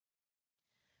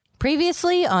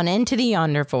Previously on Into the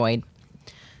Yonder Void.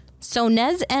 So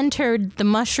Nez entered the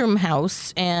mushroom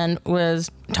house and was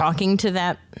talking to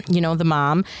that, the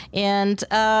mom, and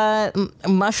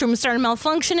mushrooms started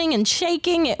malfunctioning and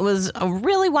shaking. It was a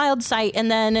really wild sight, and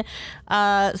then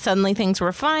suddenly things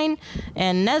were fine,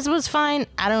 and Nez was fine.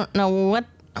 I don't know what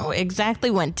exactly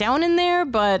went down in there,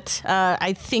 but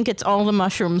I think it's all the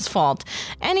mushrooms' fault.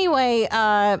 Anyway,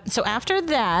 so after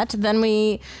that, then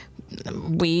we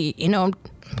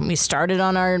started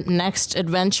on our next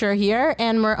adventure here,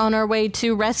 and we're on our way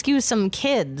to rescue some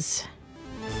kids.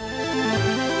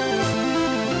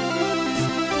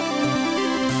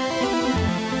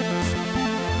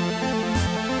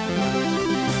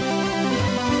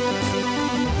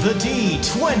 The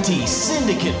D20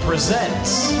 Syndicate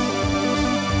presents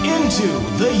Into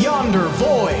the Yonder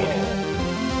Void.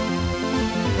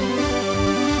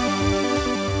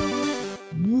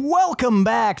 Welcome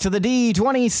back to the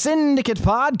D20 Syndicate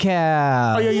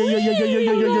podcast. How do you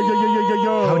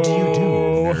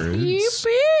do, nerds?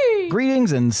 Yippee!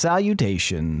 Greetings and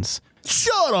salutations.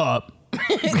 Shut up!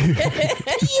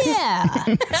 Yeah!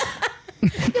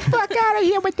 Fuck out of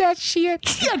here with that shit.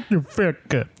 Shut your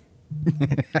fuck up.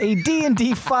 A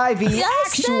D&D 5e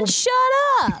actual... Shut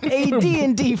up! A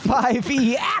D&D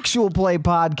 5e actual play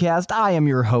podcast. I am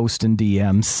your host and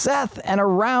DM, Seth, and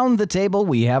around the table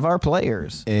we have our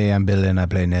players. Hey, I'm Bill and I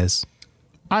play Nez.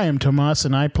 I am Tomas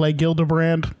and I play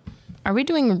Gildebrand. Are we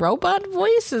doing robot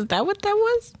voice? Is that what that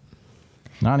was?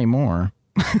 Not anymore.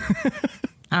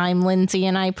 I'm Lindsay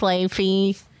and I play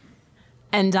Fee.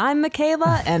 And I'm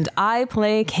Michaela, and I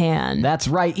play Can. That's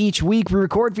right. Each week we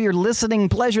record for your listening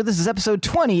pleasure. This is episode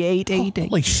 28.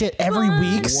 Holy shit, every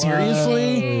week?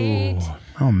 Seriously?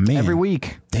 Oh, man. Every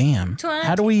week. Damn.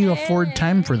 How do we afford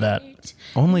time for that?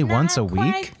 Only once a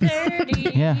week?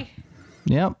 Yeah.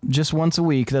 Yep. Just once a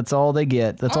week. That's all they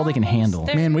get. That's all they can handle.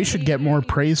 Man, we should get more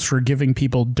praise for giving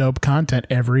people dope content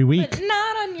every week.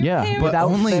 Not on your Yeah, parents' without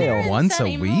only fail. once a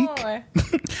anymore.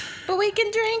 But we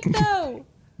can drink, though.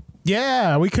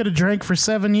 Yeah, we could have drank for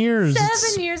 7 years.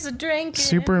 7 years of drinking.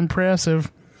 Super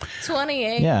impressive.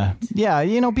 28. Yeah.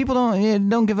 People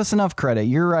don't give us enough credit.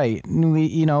 You're right.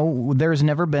 There's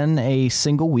never been a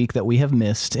single week that we have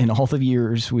missed in all the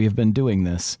years we have been doing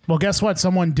this. Well, guess what?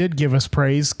 Someone did give us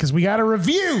praise because we got a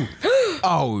review.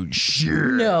 Oh,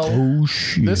 sure. No. Oh,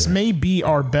 shit. This may be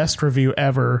our best review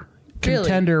ever. Really?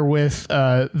 Contender with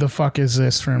The Fuck Is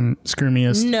This from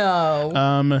Scroomiest.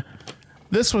 No.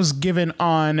 This was given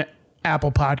on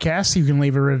Apple Podcasts. You can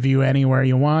leave a review anywhere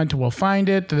you want. We'll find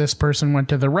it. This person went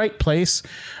to the right place.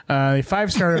 A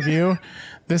 5-star review.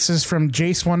 This is from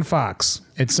Jace One Fox.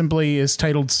 It simply is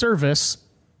titled Service.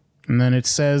 And then it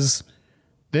says,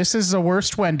 "This is the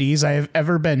worst Wendy's I have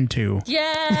ever been to."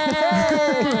 Yeah.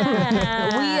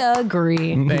 We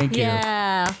agree. Thank you.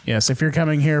 Yeah. Yes, if you're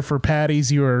coming here for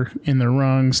patties, you are in the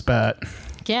wrong spot.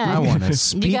 Yeah. I want to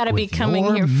speak You gotta be with coming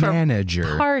your here for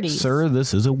manager. parties. Sir,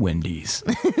 this is a Wendy's.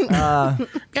 Yeah,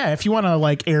 if you want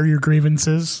to air your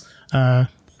grievances,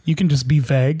 you can just be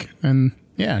vague and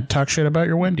talk shit about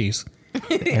your Wendy's.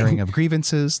 The airing of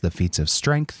grievances, the feats of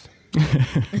strength.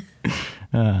 It's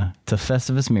a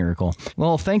Festivus miracle.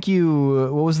 Well, thank you.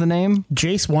 What was the name?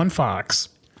 Jace One Fox.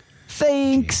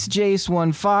 Thanks, Jace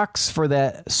One Fox, for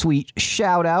that sweet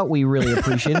shout out. We really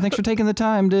appreciate it. Thanks for taking the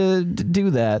time to do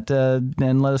that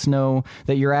and let us know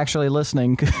that you're actually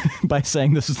listening by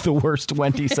saying this is the worst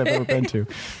Wendy's I've ever been to.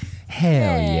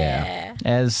 Hell yeah.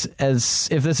 As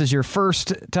if this is your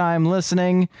first time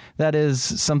listening, that is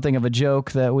something of a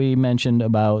joke that we mentioned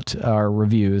about our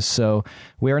reviews. So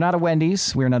we are not a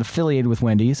Wendy's. We are not affiliated with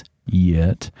Wendy's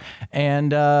yet.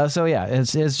 And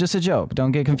it's just a joke.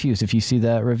 Don't get confused if you see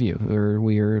that review.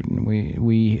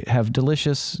 We have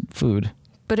delicious food.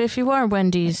 But if you are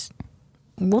Wendy's,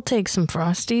 we'll take some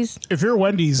Frosties. If you're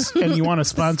Wendy's and you want to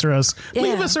sponsor us,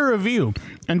 leave us a review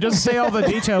and just say all the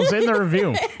details in the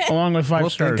review along with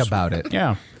 5 stars. Think about it.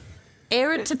 Yeah.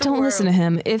 Air it to the Don't world. listen to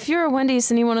him. If you're a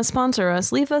Wendy's and you want to sponsor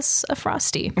us, leave us a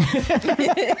Frosty,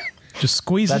 Just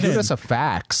squeeze it Give in. us a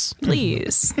fax.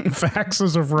 please.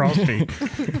 Faxes of Frosty.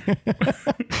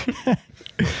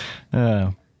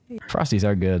 Frosties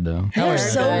are good, though. They're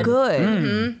so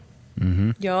good.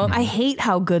 Yup. I hate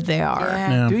how good they are.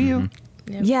 Yeah. Do you?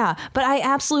 Yeah, but I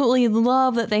absolutely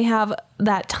love that they have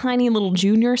that tiny little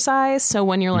junior size. So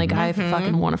when you're like, I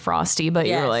fucking want a Frosty, but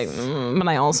Yes. you're like, but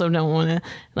I also don't want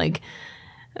to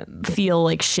feel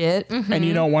like shit. And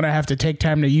you don't want to have to take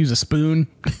time to use a spoon.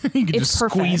 You can It's just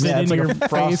perfect. squeeze it Yeah, it's into like your a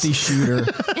frosty face. shooter.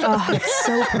 Oh, it's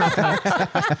so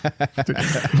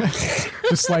perfect.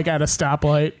 Just like at a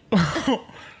stoplight.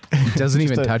 It doesn't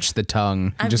even touch the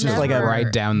tongue. I've Just like never-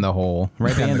 right down the hole.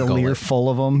 Right down the Bandolier gullet. full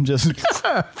of them. Just.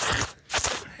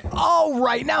 All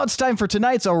right, now it's time for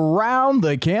tonight's Around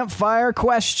the Campfire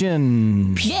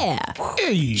question. Yeah.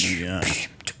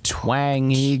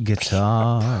 Twangy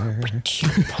guitar.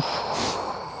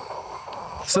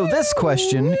 So this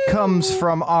question comes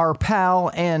from our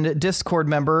pal and Discord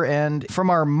member and from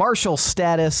our Marshall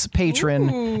status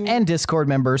patron and Discord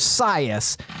member,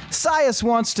 Sias. Sias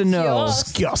wants to know,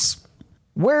 Yes.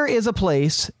 where is a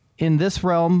place in this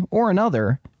realm or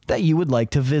another that you would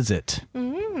like to visit?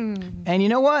 And you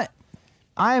know what?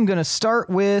 I am going to start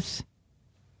with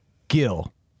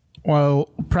Gil. Well,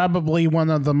 probably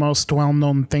one of the most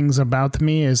well-known things about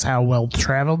me is how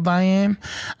well-traveled I am.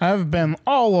 I've been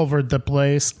all over the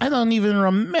place. I don't even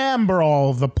remember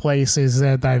all of the places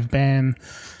that I've been.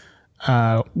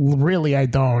 Really, I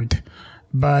don't.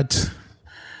 But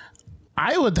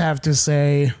I would have to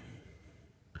say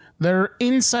there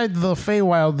inside the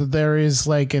Feywild there is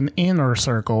like an inner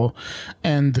circle,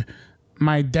 and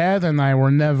my dad and I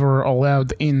were never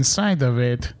allowed inside of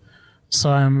it. So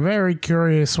I'm very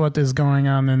curious what is going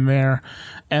on in there,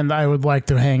 and I would like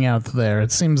to hang out there.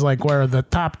 It seems like where the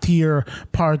top tier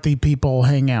party people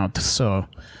hang out, so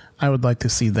I would like to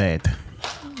see that.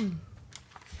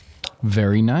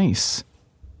 Very nice.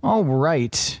 All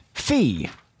right. Fee.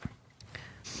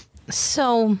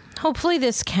 So hopefully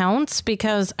this counts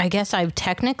because I guess I've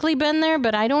technically been there,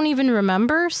 but I don't even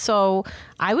remember. So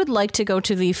I would like to go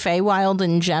to the Feywild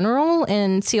in general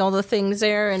and see all the things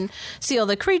there and see all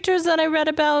the creatures that I read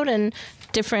about and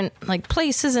different like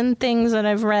places and things that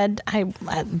I've read. I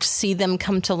see them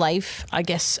come to life, I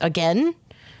guess, again.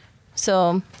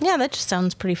 So yeah, that just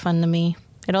sounds pretty fun to me.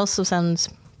 It also sounds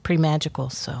pretty magical.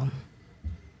 So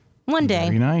one day.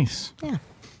 Very nice. Yeah.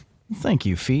 Thank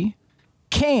you, Fee.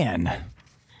 Can.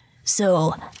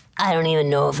 So, I don't even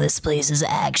know if this place is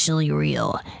actually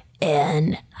real,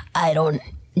 and I don't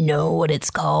know what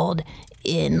it's called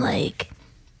in, like,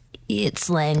 its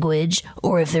language,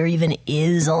 or if there even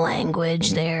is a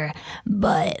language there,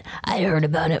 but I heard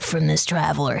about it from this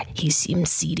traveler. He seemed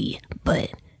seedy,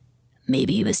 but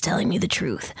maybe he was telling me the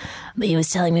truth. But he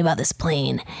was telling me about this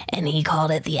plane, and he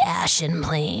called it the Ashen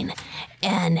Plain,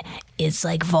 and it's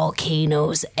like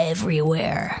volcanoes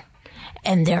everywhere.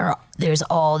 And there's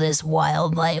all this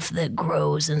wildlife that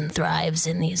grows and thrives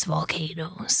in these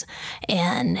volcanoes.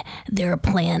 And there are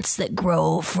plants that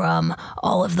grow from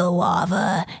all of the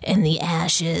lava and the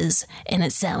ashes. And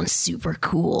it sounds super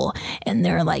cool. And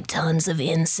there are like tons of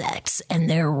insects. And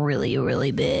they're really,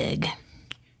 really big.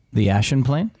 The Ashen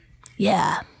Plain?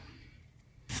 Yeah.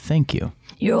 Thank you.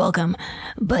 You're welcome.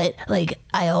 But, like,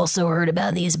 I also heard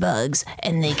about these bugs,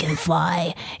 and they can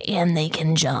fly, and they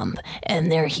can jump,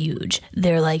 and they're huge.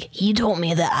 They're like, he told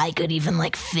me that I could even,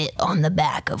 like, fit on the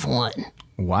back of one.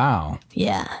 Wow.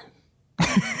 Yeah.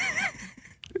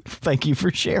 Thank you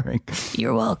for sharing.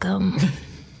 You're welcome.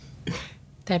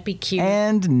 That'd be cute.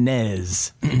 And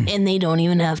Nez. And they don't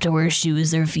even have to wear shoes.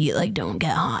 Their feet, like, don't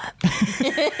get hot.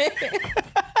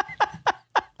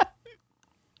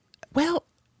 Well,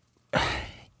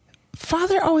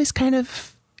 Father always kind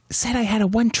of said I had a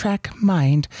one-track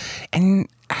mind, and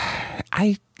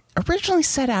I originally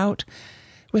set out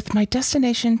with my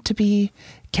destination to be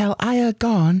Cal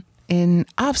Ayagon in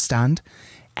Avstand,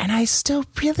 and I still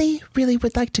really, really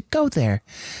would like to go there,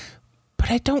 but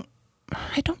I don't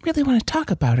really want to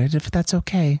talk about it, if that's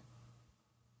okay.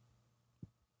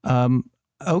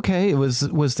 Okay.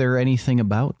 Was there anything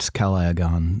about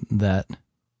Calagon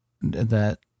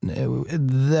that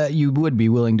you would be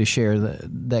willing to share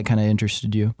that kind of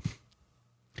interested you?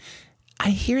 I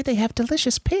hear they have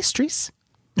delicious pastries.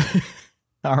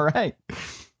 All right.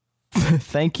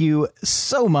 Thank you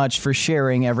so much for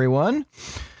sharing, everyone.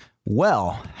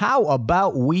 Well, how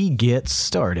about we get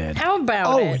started? How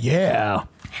about it? Yeah.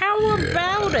 How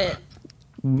about it?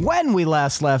 When we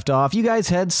last left off, you guys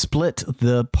had split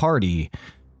the party.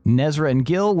 Nezra and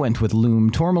Gil went with Loom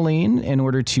Tourmaline in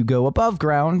order to go above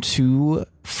ground to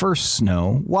First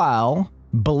Snow, while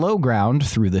below ground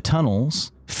through the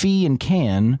tunnels, Fee and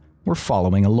Can were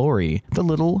following Alori, the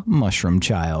little mushroom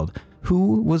child,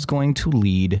 who was going to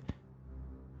lead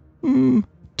to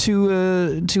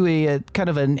a kind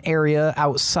of an area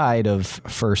outside of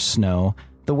First Snow,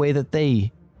 the way that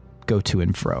they go to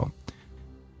and fro.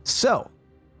 So,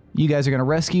 you guys are going to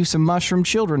rescue some mushroom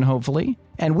children, hopefully,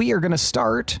 and we are going to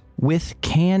start with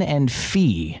Can and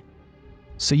Fee.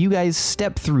 So you guys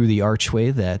step through the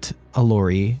archway that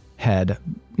Alori had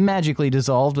magically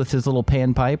dissolved with his little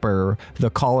panpipe, or the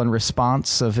call and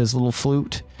response of his little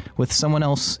flute, with someone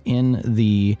else in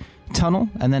the tunnel,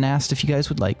 and then asked if you guys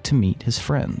would like to meet his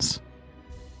friends.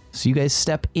 So you guys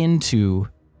step into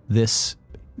this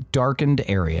darkened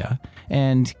area.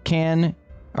 And do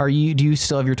you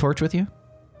still have your torch with you?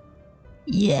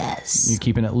 Yes. You're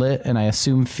keeping it lit, and I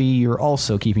assume, Fee, you're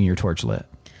also keeping your torch lit.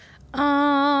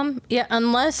 Yeah,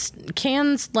 unless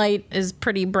Can's light is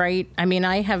pretty bright. I mean,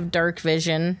 I have dark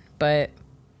vision, but...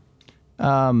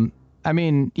 I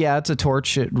mean, yeah, it's a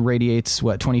torch. It radiates,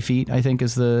 20 feet, I think,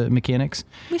 is the mechanics.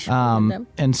 We should them.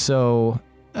 And so,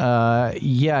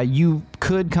 yeah, you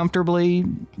could comfortably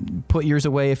put yours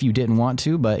away if you didn't want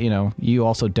to, but, you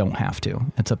also don't have to.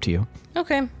 It's up to you.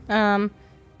 Okay.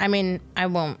 I mean, I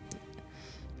won't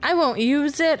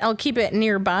use it. I'll keep it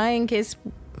nearby in case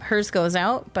hers goes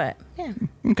out, but yeah.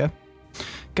 Okay.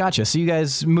 Gotcha. So you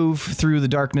guys move through the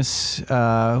darkness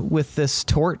with this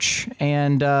torch,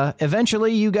 and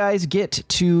eventually you guys get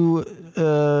to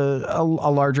a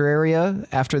larger area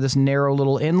after this narrow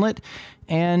little inlet,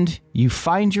 and you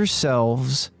find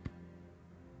yourselves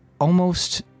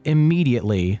almost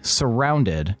immediately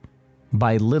surrounded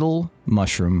by little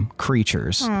mushroom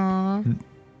creatures. Aww.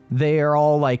 They are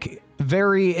all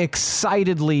very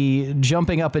excitedly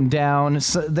jumping up and down.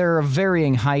 So they're of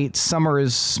varying heights. Some are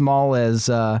as small as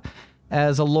a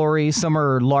lorry. Some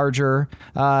are larger.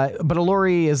 But a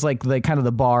lorry is the kind of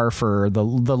the bar for the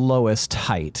lowest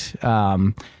height.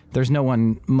 There's no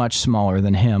one much smaller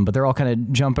than him, but they're all kind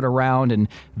of jumping around and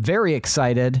very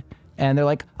excited. And they're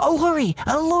like, Lori,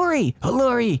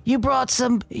 you brought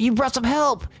some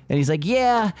help. And he's like,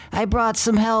 yeah, I brought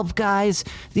some help, guys.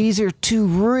 These are two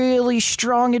really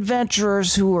strong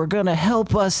adventurers who are going to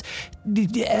help us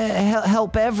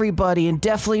help everybody and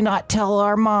definitely not tell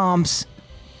our moms.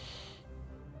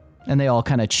 And they all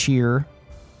kind of cheer.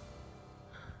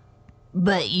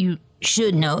 But you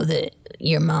should know that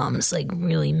your moms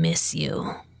really miss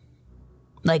you.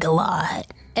 A lot.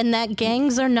 And that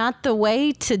gangs are not the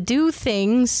way to do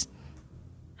things.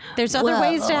 There's other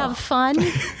ways to have fun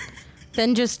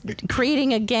than just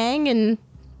creating a gang and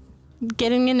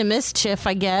getting into mischief,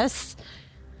 I guess.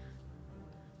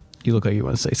 You look like you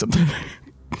want to say something.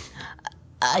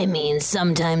 I mean,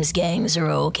 sometimes gangs are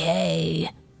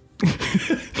okay.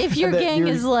 If your gang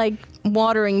is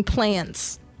watering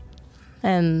plants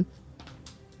and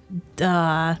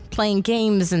playing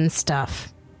games and stuff.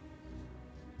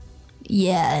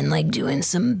 Yeah, and doing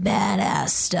some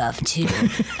badass stuff too.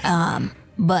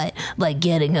 But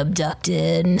getting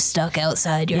abducted and stuck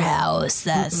outside your house,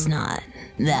 that's not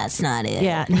it.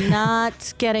 Yeah,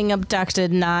 not getting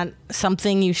abducted, not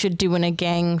something you should do in a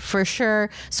gang for sure.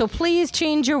 So please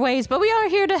change your ways, but we are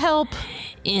here to help.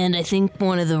 And I think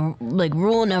one of the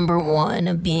rule number 1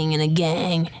 of being in a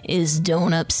gang is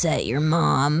don't upset your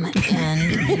mom. And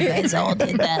you guys all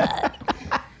did that.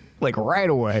 Right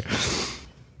away.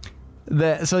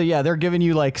 So yeah, they're giving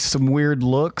you some weird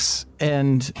looks,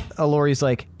 and Alori's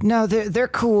like, no, they're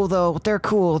cool though. They're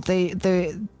cool.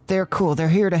 They're cool. They're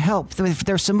here to help.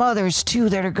 There's some others too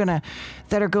that are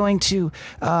going to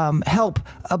help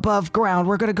above ground.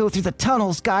 We're gonna go through the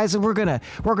tunnels, guys, and we're gonna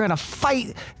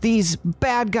fight these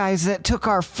bad guys that took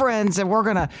our friends, and we're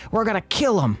gonna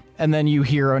kill them. And then you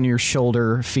hear on your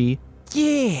shoulder, Fee,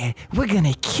 yeah, we're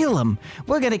gonna kill them.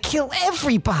 We're gonna kill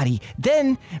everybody.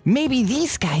 Then maybe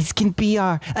these guys can be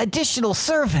our additional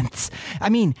servants. I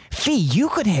mean, Fee, you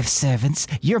could have servants.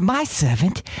 You're my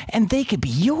servant, and they could be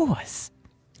yours.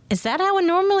 Is that how it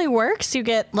normally works? You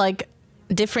get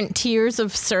different tiers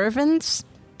of servants?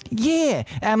 Yeah,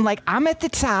 I'm at the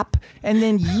top, and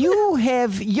then you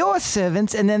have your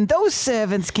servants, and then those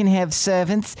servants can have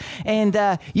servants,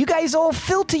 and you guys all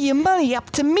filter your money up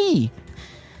to me.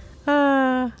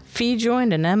 Fee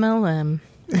joined an MLM.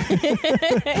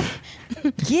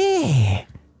 Yeah.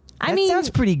 I mean, sounds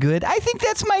pretty good. I think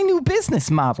that's my new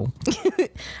business model.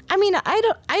 I mean,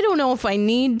 I don't know if I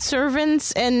need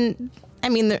servants, and I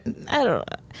mean, I don't.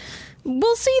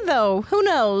 We'll see, though. Who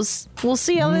knows? We'll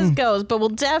see how this goes, but we'll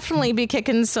definitely be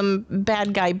kicking some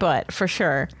bad guy butt for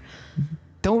sure.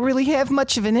 Don't really have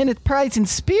much of an enterprising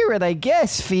spirit, I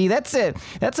guess, Fee. That's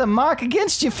a mark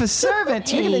against you for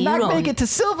servant. You're gonna not make it to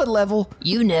silver level.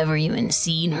 You never even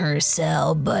seen her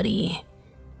sell, buddy.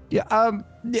 Yeah.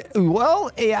 Well,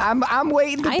 yeah, I'm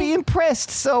waiting to be impressed.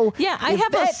 So yeah, I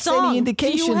have a song. Any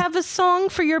indication, do you have a song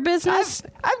for your business?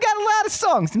 I've got a lot of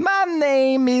songs. My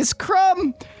name is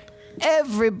Crumb.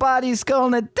 Everybody's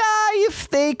gonna die if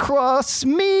they cross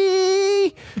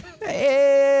me.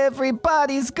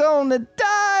 Everybody's gonna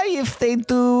die if they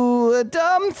do a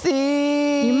dumb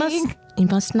thing. You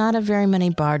must not have very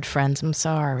many bard friends. I'm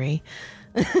sorry.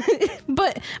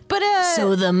 But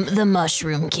So the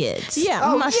mushroom kids.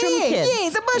 yeah, mushroom kids. Yay,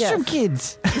 the mushroom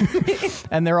Yes. kids.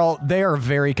 And they are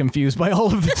very confused by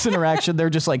all of this interaction. They're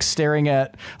just like staring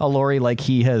at Alori like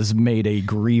he has made a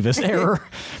grievous error.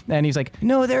 And he's like,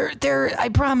 no, they're I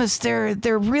promise they're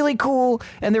really cool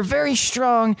and they're very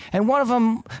strong. And one of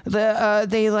them,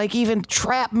 they like even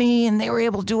trapped me and they were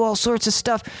able to do all sorts of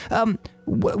stuff.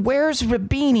 Where's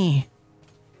Rabini?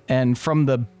 And from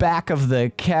the back of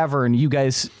the cavern, you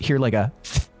guys hear like a,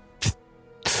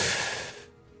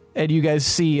 and you guys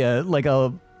see like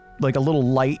a little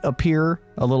light appear,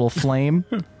 a little flame,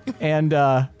 and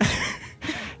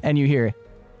you hear,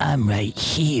 I'm right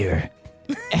here,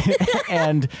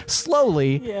 and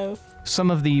slowly, some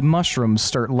of the mushrooms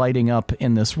start lighting up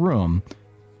in this room,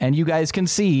 and you guys can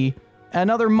see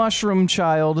another mushroom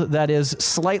child that is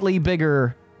slightly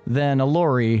bigger than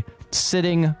Alori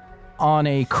sitting on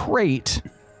a crate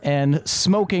and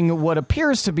smoking what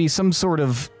appears to be some sort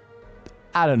of,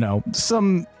 I don't know,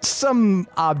 some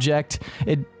object.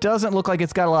 It doesn't look like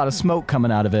it's got a lot of smoke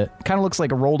coming out of it. Kind of looks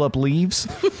like rolled up leaves.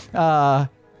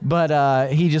 But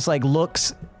he just like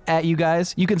looks at you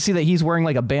guys. You can see that he's wearing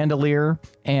like a bandolier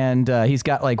and he's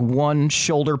got like one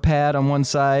shoulder pad on one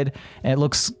side. And it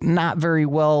looks not very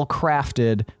well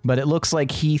crafted, but it looks like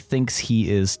he thinks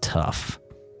he is tough.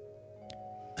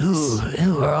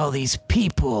 Who are all these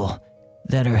people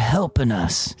that are helping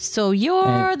us? So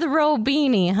you're the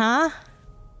Robini, huh?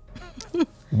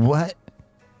 What?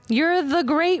 You're the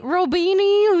great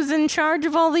Robini who's in charge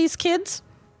of all these kids?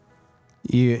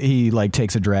 He like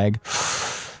takes a drag.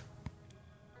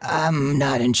 I'm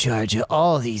not in charge of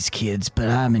all these kids, but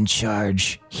I'm in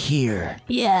charge here.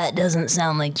 Yeah, it doesn't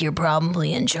sound like you're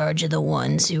probably in charge of the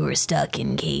ones who are stuck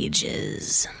in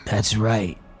cages. That's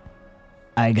right.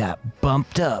 I got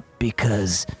bumped up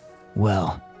because,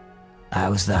 well, I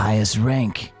was the highest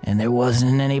rank and there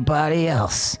wasn't anybody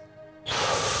else.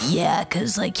 Yeah,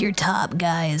 'cause like your top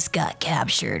guys got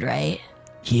captured, right?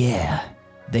 Yeah,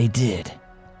 they did.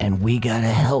 And we gotta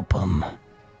help them.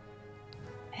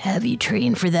 Have you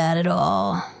trained for that at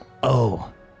all?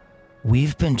 Oh,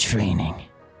 we've been training.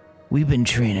 We've been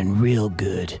training real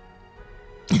good.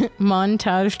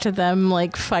 Montage to them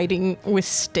like fighting with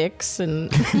sticks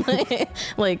and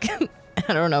like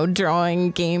I don't know,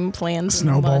 drawing game plans. in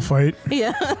the Snowball mud. fight.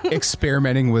 Yeah.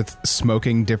 Experimenting with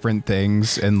smoking different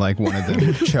things and like one of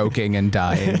them choking and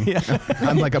dying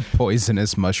on like a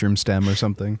poisonous mushroom stem or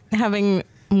something. Having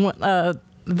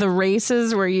the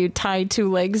races where you tie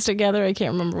two legs together. I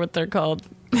can't remember what they're called.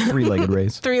 Three-legged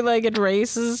race. Three-legged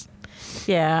races.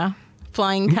 Yeah.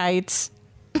 Flying kites.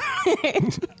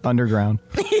 Underground.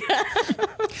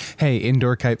 Hey,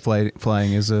 indoor kite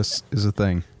flying is a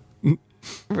thing.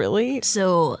 Really?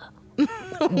 So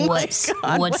what's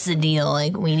the deal?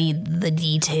 Like, we need the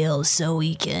details so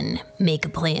we can make a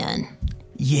plan.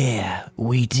 Yeah,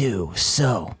 we do.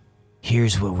 So,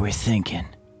 here's what we're thinking.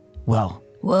 Well,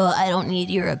 I don't need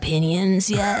your opinions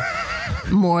yet.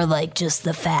 More like just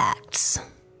the facts.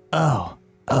 oh,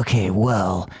 okay,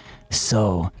 well,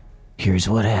 so here's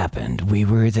what happened. We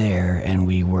were there and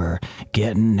we were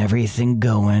getting everything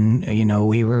going. You know,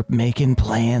 we were making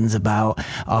plans about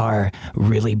our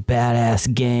really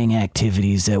badass gang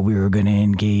activities that we were going to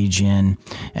engage in.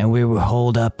 And we were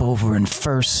holed up over in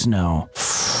First Snow.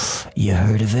 You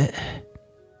heard of it?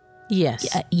 Yes.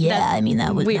 I mean,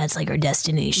 that's like our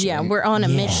destination. Yeah, we're on a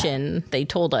Yeah. mission. They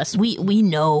told us. We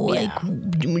know like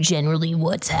generally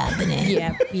what's happening.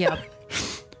 Yeah.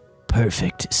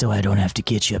 Perfect, so I don't have to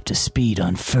get you up to speed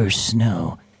on First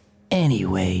Snow.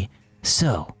 Anyway,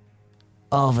 so,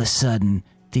 all of a sudden,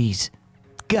 these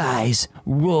guys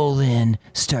roll in,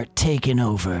 start taking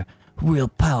over, real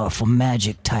powerful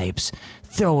magic types,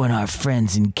 throwing our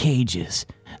friends in cages.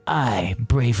 I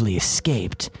bravely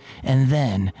escaped, and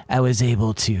then I was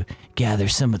able to gather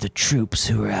some of the troops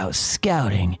who were out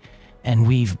scouting, and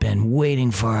we've been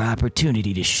waiting for our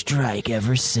opportunity to strike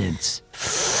ever since.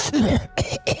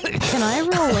 Can I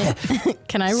roll in?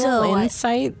 Can I roll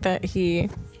insight that he,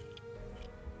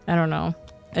 I don't know,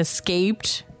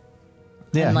 escaped?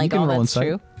 Yeah, And, like, you can all roll that's insight.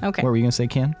 true? Okay. What were you going to say,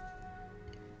 Ken?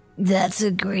 That's a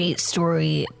great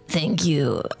story. Thank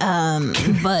you.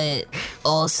 But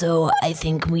also, I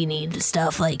think we need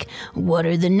stuff like, what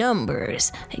are the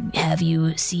numbers? Have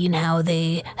you seen how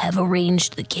they have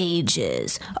arranged the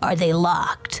cages? Are they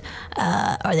locked?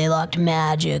 Are they locked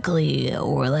magically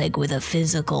or like with a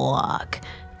physical lock?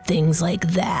 Things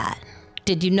like that.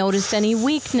 Did you notice any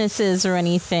weaknesses or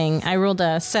anything? I rolled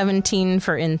a 17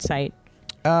 for insight.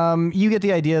 You get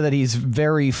the idea that he's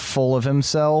very full of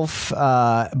himself,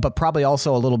 but probably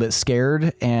also a little bit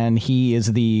scared, and he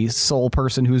is the sole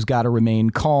person who's got to remain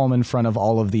calm in front of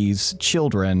all of these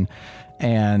children.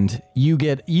 And you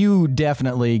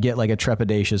definitely get like a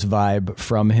trepidatious vibe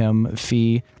from him,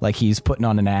 Fee, like he's putting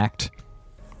on an act.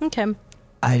 Okay.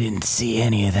 I didn't see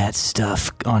any of that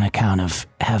stuff on account of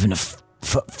having to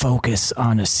focus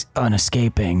on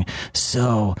escaping.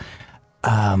 So,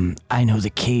 I know the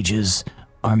cages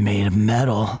are made of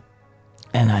metal,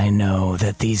 and I know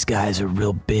that these guys are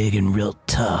real big and real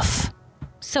tough.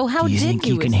 So how Do you did think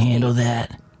you you can escape? handle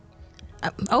that?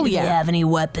 Oh, Do they yeah. have any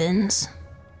weapons?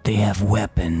 They have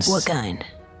weapons. What kind?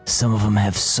 Some of them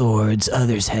have swords,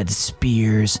 others had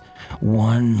spears.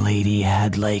 One lady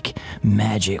had like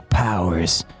magic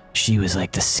powers. She was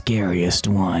like the scariest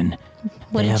one.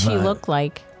 What They did have she a- look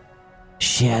like?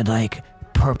 She had like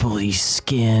purpley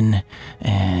skin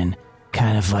and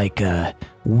kind of like a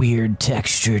weird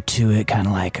texture to it, kind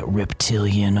of like a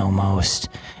reptilian almost.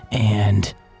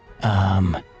 And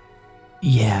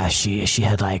yeah, she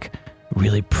had like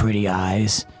really pretty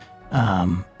eyes.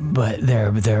 But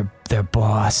their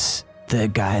boss, the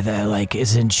guy that like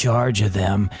is in charge of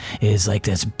them, is like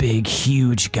this big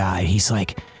huge guy. He's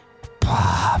like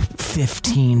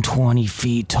 15, 20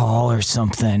 feet tall or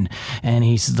something, and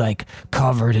he's like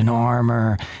covered in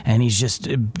armor, and he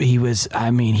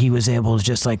was able to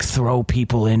just like throw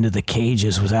people into the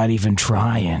cages without even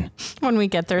trying. When we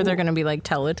get there, they're going to be like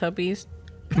Teletubbies.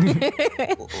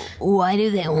 Why do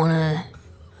they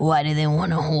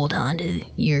want to hold on to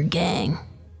your gang?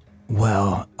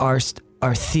 Well, our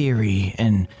theory,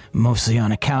 and mostly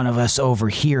on account of us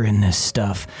overhearing this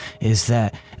stuff, is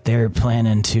that they're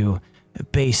planning to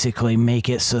basically make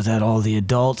it so that all the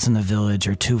adults in the village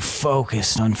are too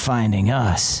focused on finding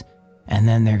us, and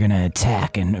then they're gonna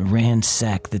attack and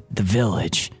ransack the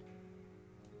village.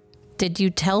 Did you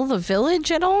tell the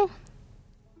village at all?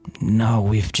 No,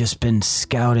 we've just been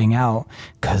scouting out,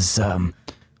 because,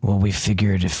 we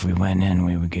figured if we went in,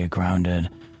 we would get grounded.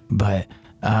 But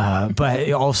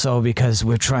also because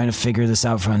we're trying to figure this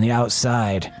out from the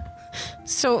outside.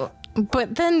 So,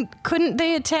 but then couldn't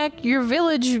they attack your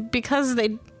village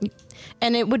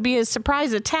and it would be a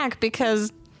surprise attack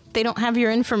because they don't have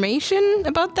your information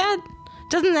about that?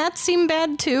 Doesn't that seem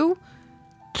bad too?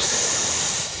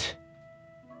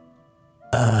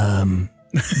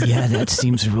 Yeah, that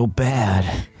seems real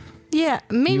bad. Yeah,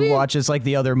 maybe You watch as like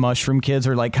the other mushroom kids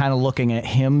are like kind of looking at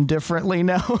him differently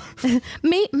now.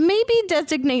 maybe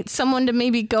designate someone to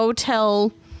maybe go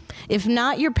tell, if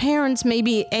not your parents,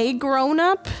 maybe a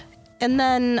grown-up. And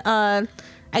then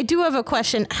I do have a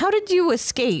question. How did you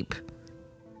escape?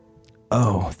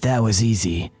 Oh, that was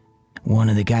easy. One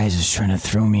of the guys was trying to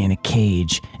throw me in a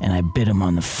cage, and I bit him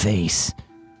on the face.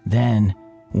 Then,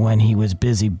 when he was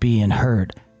busy being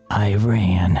hurt, I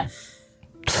ran.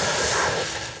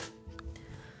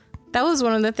 That was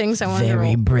one of the things I wanted to Very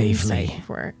roll bravely. insight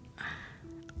for.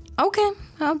 Okay,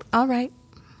 all right.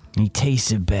 He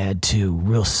tasted bad too,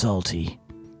 real salty.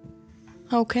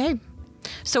 Okay.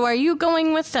 So are you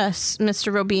going with us,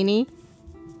 Mr. Robini?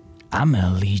 I'm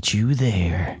gonna lead you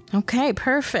there. Okay,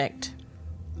 perfect.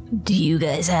 Do you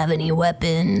guys have any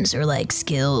weapons or like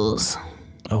skills?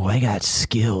 Oh, I got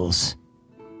skills,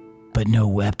 but no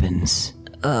weapons.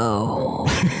 Oh,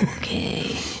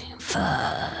 okay.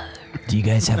 Do you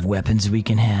guys have weapons we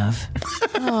can have?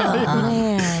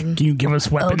 Man. Can you give us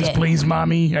weapons, Okay. please,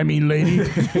 mommy? I mean, lady.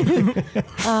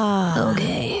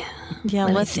 Okay. Yeah, Let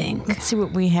me let's think. Let's see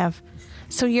what we have.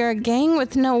 So you're a gang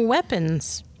with no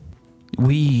weapons.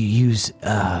 We use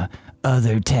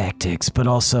other tactics, but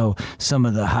also some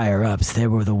of the higher ups, they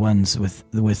were the ones with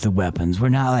the weapons. We're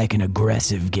not like an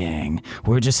aggressive gang.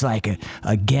 We're just like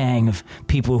a gang of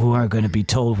people who aren't going to be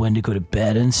told when to go to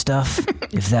bed and stuff.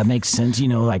 If that makes sense, you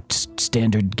know, like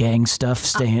standard gang stuff,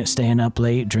 staying up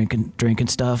late, drinking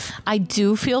stuff. I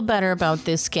do feel better about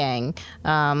this gang.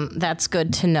 That's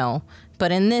good to know.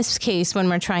 But in this case, when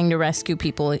we're trying to rescue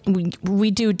people,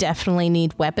 we do definitely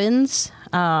need weapons.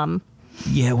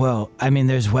 Yeah, well, I mean,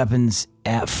 there's weapons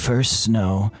at First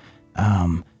Snow,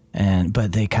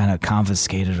 but they kind of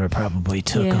confiscated or probably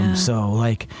took Yeah. them. So,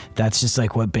 like, that's just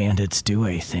like what bandits do,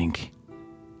 I think.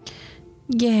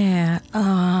 Yeah.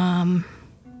 I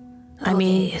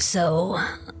mean, Okay, so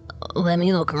let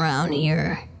me look around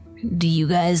here. Do you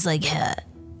guys like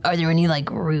are there any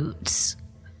like roots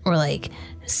or like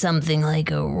something like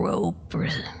a rope or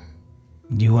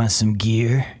Do you want some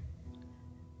gear?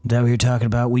 Is that what you're talking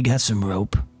about? We got some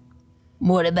rope.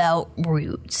 what about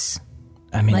roots?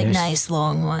 I mean, Like there's, nice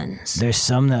long ones. there's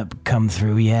some that come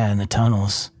through, yeah, in the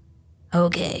tunnels.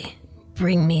 Okay,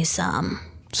 bring me some.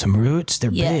 Some roots?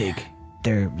 They're Yeah. big.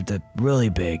 They're really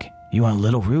big. You want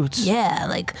little roots? Yeah,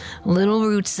 like little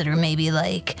roots that are maybe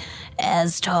like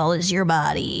as tall as your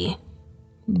body,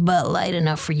 but light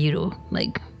enough for you to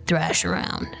like thrash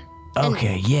around.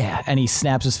 Okay, yeah. And he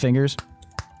snaps his fingers.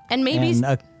 And maybe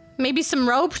And maybe some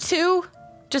rope too,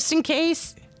 just in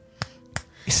case.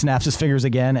 he snaps his fingers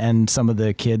again, and some of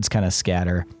the kids kind of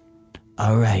scatter.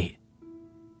 All right.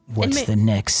 What's the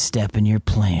next step in your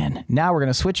plan? Now we're going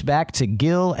to switch back to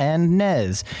Gil and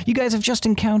Nez. You guys have just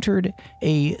encountered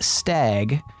a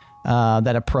stag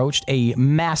that approached, a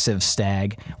massive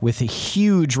stag with a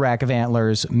huge rack of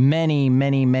antlers, many,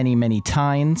 many, many, many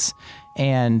tines.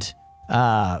 And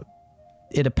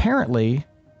it apparently,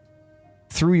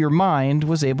 through your mind,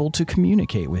 was able to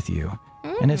communicate with you.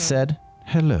 And it said,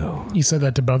 hello. You said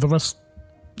that to both of us?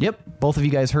 Yep, both of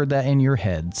you guys heard that in your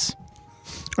heads.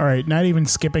 All right, not even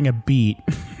skipping a beat.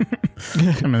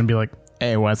 I'm going to be like,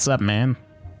 hey, what's up, man?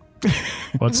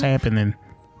 What's happening?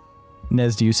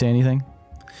 Nez, do you say anything?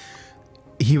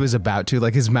 He was about to,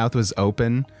 like his mouth was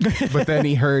open, but then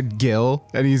he heard Gil,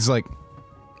 and he's like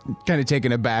kind of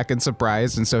taken aback and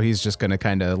surprised, and so he's just going to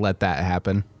kind of let that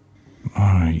happen.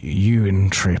 Are you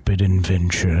intrepid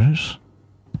adventurers?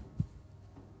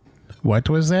 What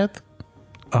was that?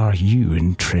 Are you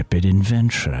intrepid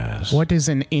adventurers? What is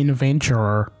an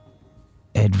adventurer?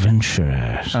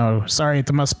 Adventurers. Oh, sorry,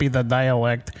 it must be the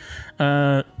dialect.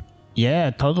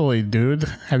 Yeah, totally, dude.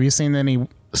 Have you seen any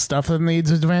stuff that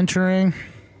needs adventuring?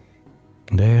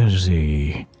 There's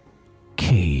a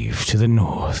cave to the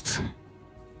north.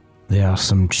 There are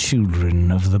some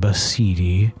children of the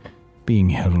Basidi being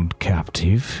held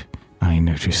captive. I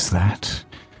noticed that.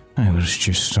 I was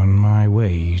just on my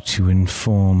way to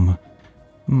inform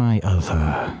my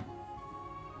other.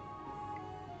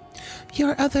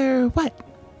 Your other what?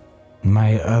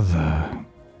 My other.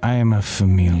 I am a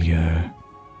familiar.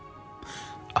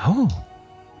 Oh.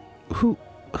 Who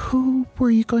were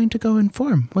you going to go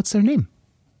inform? What's their name?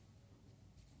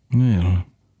 Well,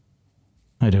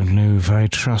 I don't know if I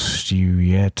trust you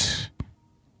yet.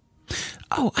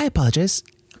 Oh, I apologize.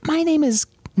 My name is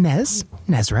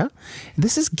Nezra.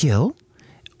 This is Gil.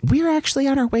 We're actually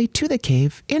on our way to the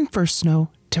cave in First Snow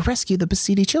to rescue the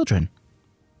Basidi children.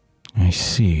 I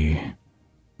see.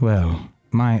 Well,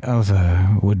 my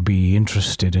other would be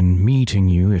interested in meeting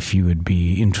you if you would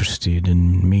be interested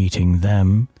in meeting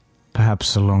them.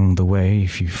 Perhaps along the way,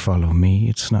 if you follow me,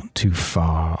 it's not too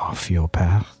far off your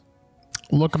path.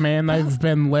 Look, man, I've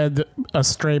been led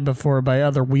astray before by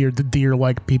other weird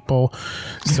deer-like people.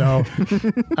 So,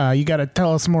 you got to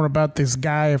tell us more about this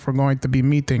guy if we're going to be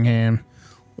meeting him.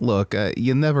 Look,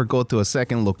 you never go to a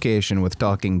second location with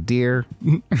talking deer.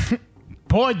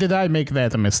 Boy, did I make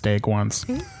that a mistake once.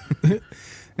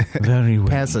 Very well.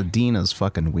 Pasadena's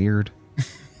fucking weird.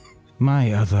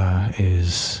 My other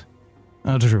is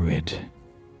a druid.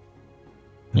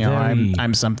 You know, Very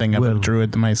I'm something of a well.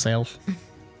 druid myself.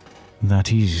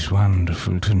 That is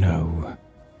wonderful to know.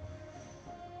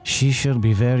 She shall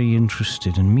be very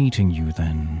interested in meeting you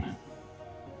then.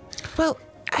 Well,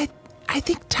 I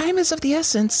think time is of the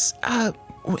essence.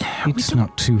 It's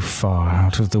not too far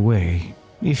out of the way.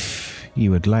 If you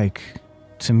would like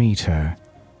to meet her,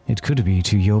 it could be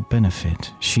to your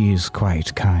benefit. She is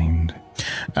quite kind.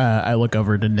 I look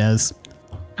over to Nez.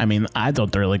 I mean, I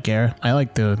don't really care. I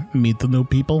like to meet the new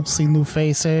people, see new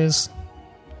faces.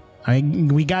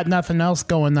 We got nothing else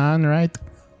going on, right?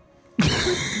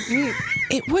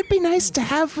 It would be nice to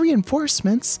have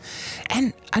reinforcements,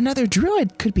 and another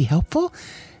druid could be helpful,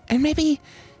 and maybe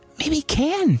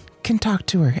can talk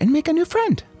to her and make a new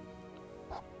friend.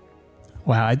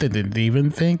 Wow, I didn't even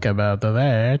think about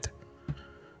that.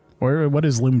 What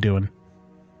is Loom doing?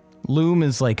 Loom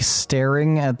is like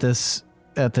staring at this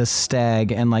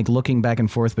stag and like looking back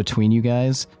and forth between you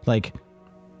guys. Like,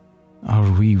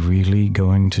 Are we really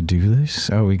going to do this?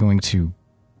 Are we going to...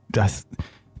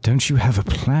 don't you have a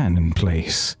plan in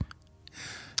place?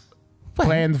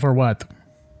 Plan for what?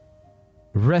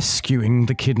 Rescuing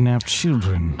the kidnapped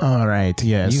children. All right,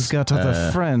 yes. You've got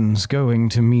other friends going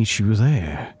to meet you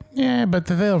there. Yeah, but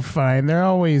they're fine. They're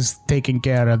always taking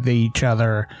care of each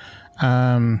other.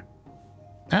 And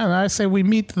I say we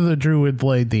meet the druid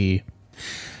lady.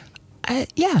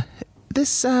 Yeah,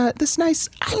 this nice...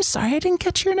 I'm sorry, I didn't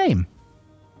catch your name.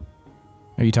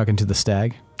 are you talking to the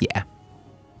stag? Yeah.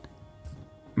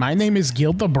 My name is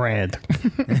Gildebrand.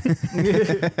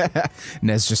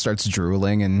 Nez just starts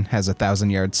drooling and has a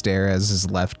 1,000-yard stare as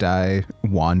his left eye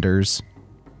wanders.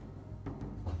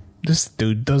 This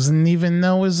dude doesn't even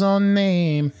know his own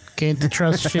name. Can't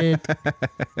trust shit.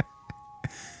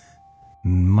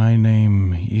 My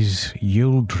name is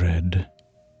Yildred.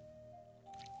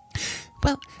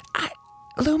 Well,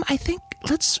 Loom, I think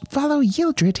let's follow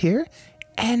Yildred here.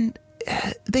 And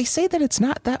they say that it's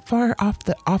not that far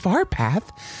off our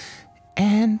path.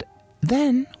 And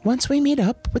then once we meet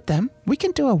up with them, we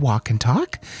can do a walk and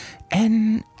talk.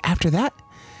 And after that,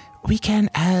 we can,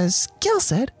 as Gil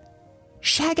said,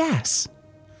 shag ass.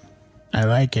 I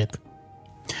like it.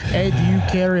 Hey, do you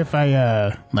care if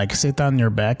I sit on your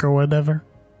back or whatever?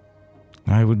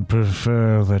 I would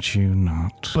prefer that you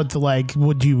not. But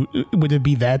would it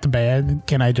be that bad?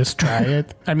 Can I just try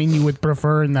it? I mean, you would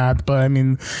prefer not, but I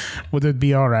mean, would it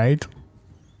be all right?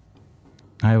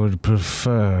 I would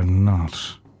prefer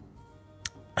not.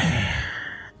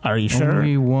 Are you sure?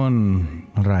 Only one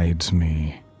rides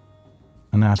me,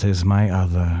 and that is my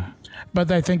other.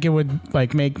 But I think it would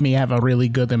make me have a really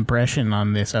good impression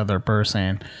on this other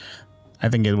person. I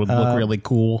think it would look really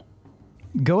cool.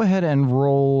 Go ahead and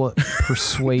roll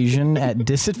persuasion at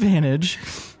disadvantage.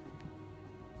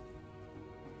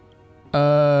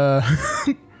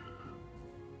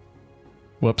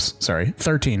 Whoops, sorry.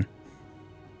 13.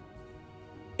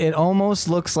 It almost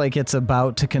looks like it's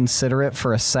about to consider it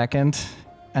for a second,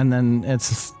 and then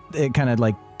it kind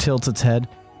of tilts its head.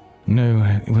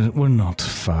 No, we're not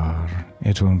far.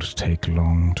 It won't take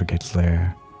long to get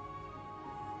there.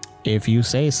 If you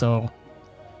say so.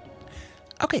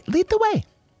 Okay, lead the way.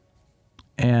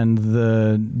 And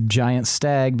the giant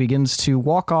stag begins to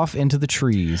walk off into the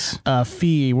trees.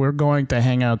 Fee, we're going to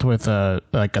hang out with a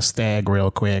stag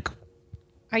real quick.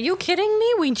 Are you kidding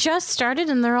me? We just started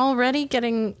and they're already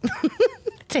getting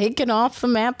taken off the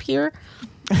map here.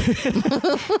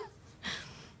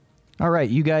 All right,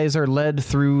 you guys are led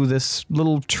through this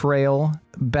little trail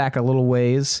back a little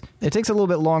ways. It takes a little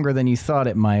bit longer than you thought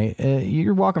it might.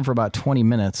 You're walking for about 20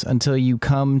 minutes until you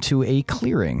come to a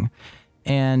clearing.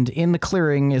 And in the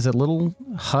clearing is a little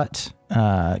hut,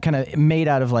 kind of made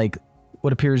out of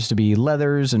what appears to be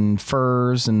leathers and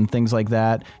furs and things like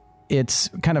that. It's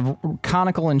kind of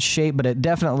conical in shape, but it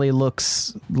definitely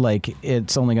looks like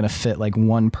it's only going to fit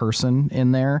one person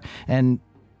in there. And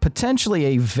potentially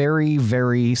a very,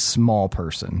 very small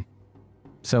person.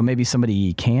 So maybe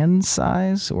somebody can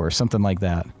size or something like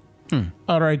that.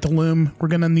 All right, Loom, we're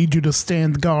going to need you to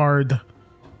stand guard.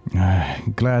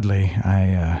 Gladly.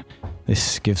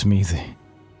 This gives me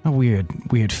a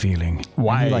weird feeling.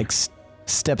 Why? And he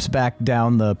steps back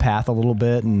down the path a little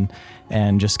bit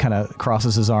and just kind of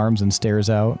crosses his arms and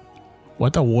stares out.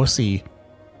 What a wussy.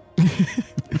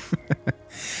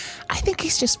 I think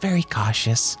he's just very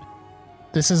cautious.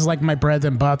 This is like my bread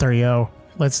and butter, yo.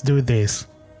 Let's do this.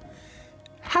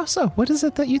 How so? What is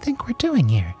it that you think we're doing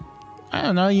here? I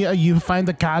don't know. You find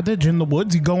a cottage in the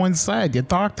woods, you go inside, you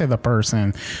talk to the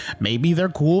person. Maybe they're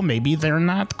cool, maybe they're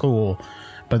not cool.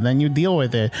 But then you deal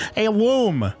with it. Hey,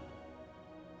 Loom!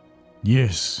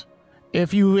 Yes.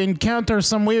 If you encounter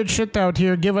some weird shit out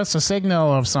here, give us a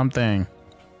signal of something.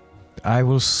 I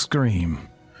will scream.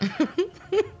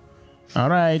 All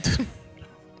right.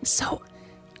 So,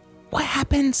 what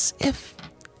happens if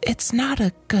it's not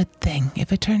a good thing?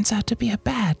 If it turns out to be a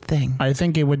bad thing? I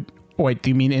think it would... Wait, do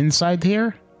you mean inside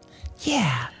here?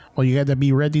 Yeah. Well, you got to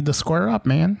be ready to square up,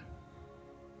 man.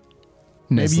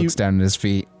 Ness looks down at his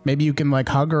feet. Maybe you can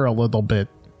hug her a little bit.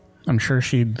 I'm sure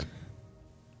she'd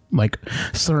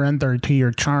surrender to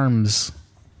your charms.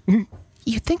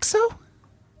 You think so?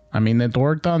 I mean, it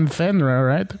worked on Fenra,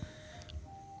 right?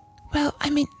 Well, I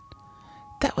mean,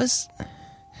 that was...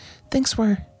 Things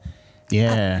were...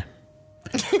 Yeah.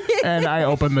 And I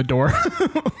open the door.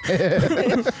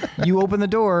 You open the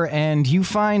door and you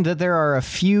find that there are a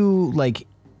few,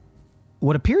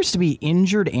 what appears to be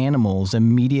injured animals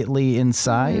immediately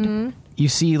inside. Mm-hmm. You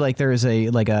see, there is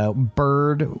a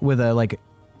bird with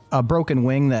a broken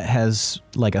wing that has,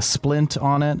 a splint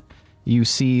on it. You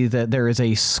see that there is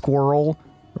a squirrel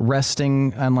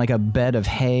resting on, a bed of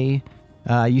hay.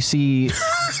 You see...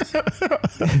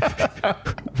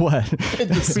 What? It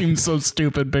just seems so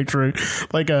stupid picturing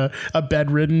a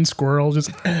bedridden squirrel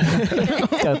just got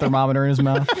a thermometer in his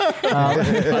mouth.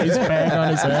 Ice pack on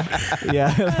his head.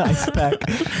 Yeah, ice pack.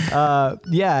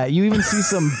 Yeah, you even see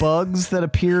some bugs that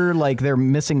appear like they're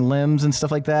missing limbs and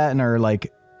stuff like that and are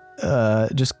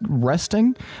just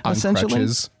resting on essentially.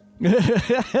 Crutches.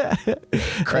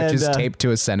 Crutches taped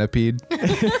to a centipede.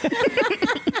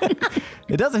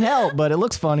 It doesn't help, but it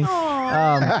looks funny.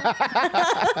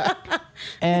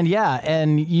 And yeah,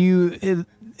 and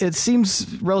it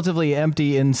seems relatively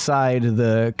empty inside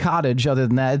the cottage. Other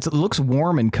than that, it looks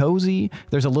warm and cozy.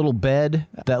 There's a little bed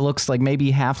that looks like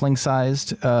maybe halfling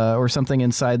sized or something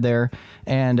inside there.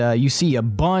 And you see a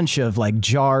bunch of like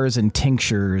jars and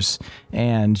tinctures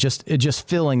and just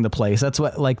filling the place. That's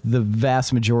what like the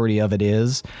vast majority of it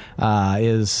is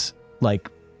like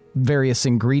various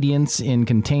ingredients in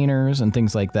containers and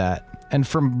things like that. And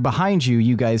from behind you,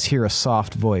 you guys hear a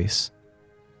soft voice.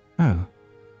 Oh,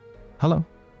 hello.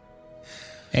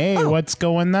 Hey, what's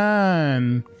going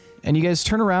on? And you guys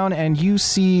turn around and you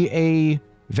see a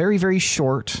very, very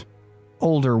short,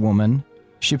 older woman.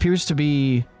 She appears to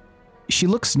be... She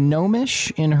looks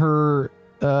gnomish in her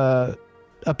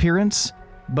appearance,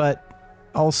 but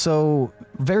also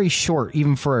very short,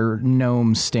 even for her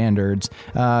gnome standards.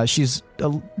 She's,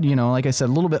 like I said,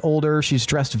 a little bit older. She's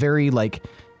dressed very, like,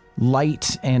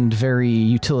 light and very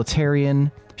utilitarian.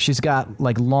 She's got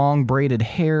like long braided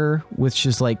hair, which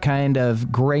is like kind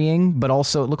of graying, but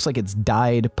also it looks like it's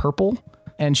dyed purple.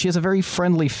 And she has a very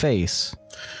friendly face.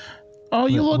 Oh,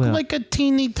 you look like a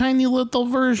teeny tiny little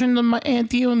version of my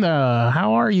Aunt Una.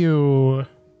 How are you?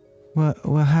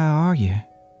 Well, how are you?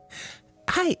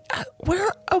 Hi,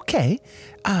 we're okay.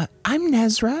 I'm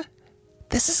Nezra.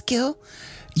 This is Gil.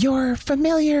 Your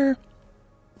familiar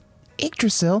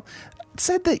Yggdrasil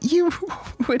said that you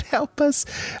would help us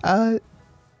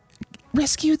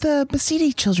rescue the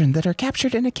Basidi children that are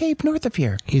captured in a cave north of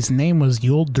here. His name was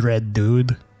Yuldred,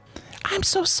 dude. I'm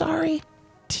so sorry.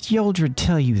 Did Yuldred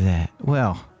tell you that?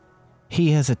 Well,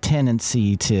 he has a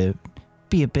tendency to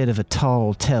be a bit of a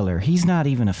tall teller. He's not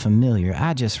even a familiar.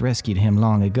 I just rescued him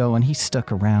long ago, and he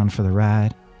stuck around for the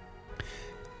ride.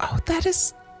 Oh,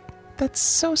 that's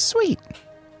so sweet.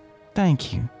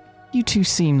 Thank you. You two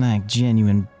seem like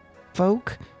genuine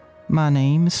folk. My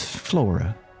name is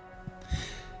Flora.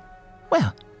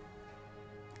 Well,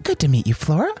 good to meet you,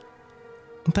 Flora.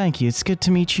 Thank you. It's good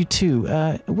to meet you, too.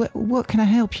 What can I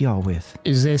help y'all with?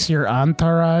 Is this your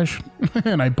entourage?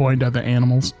 And I point at the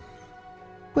animals.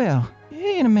 Well,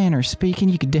 in a manner of speaking,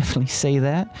 you could definitely say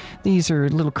that. These are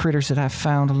little critters that I've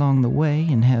found along the way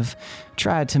and have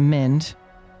tried to mend.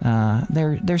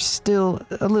 There's still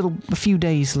a few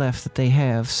days left that they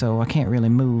have, so I can't really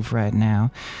move right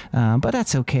now. But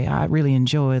that's okay. I really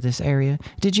enjoy this area.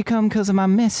 Did you come because of my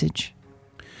message?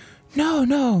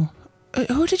 No.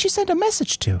 Who did you send a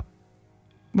message to?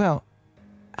 Well,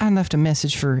 I left a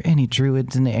message for any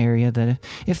druids in the area that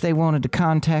if they wanted to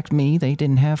contact me, they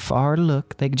didn't have far to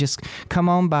look. They could just come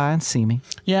on by and see me.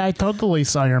 Yeah, I totally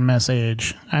saw your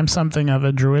message. I'm something of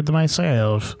a druid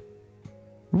myself.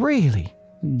 Really?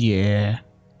 Yeah.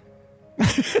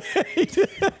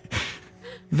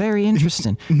 Very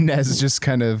interesting. Nez just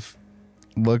kind of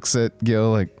looks at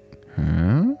Gil like,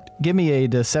 huh? Give me a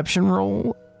deception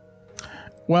roll.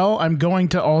 Well, I'm going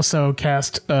to also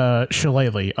cast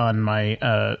Shillelagh on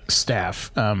my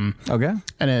staff. Okay.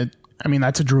 And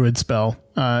that's a druid spell.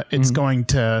 It's going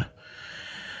to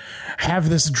have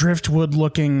this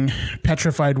driftwood-looking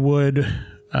petrified wood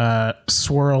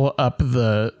swirl up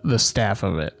the staff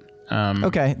of it.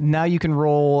 Okay, now you can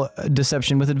roll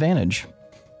deception with advantage.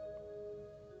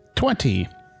 20.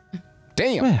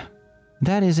 Damn. Well,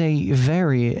 that is a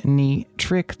very neat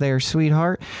trick there,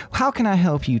 sweetheart. How can I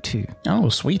help you two? Oh,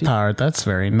 sweetheart, that's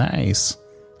very nice.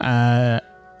 I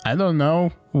don't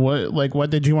know. What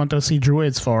did you want to see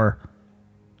druids for?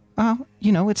 Oh,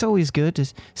 it's always good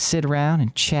to sit around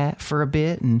and chat for a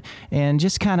bit and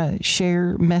just kind of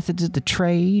share methods of the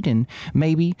trade and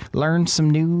maybe learn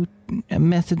some new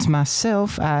methods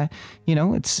myself. I'm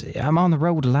on the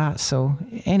road a lot, so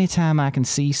anytime I can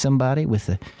see somebody with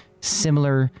a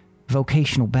similar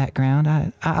vocational background,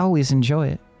 I always enjoy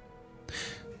it.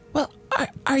 Well,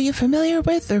 are you familiar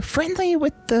with or friendly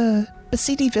with the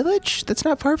Basidi village that's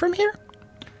not far from here?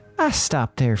 I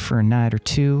stopped there for a night or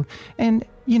two, and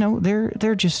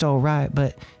they're just all right,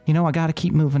 but I got to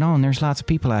keep moving on. There's lots of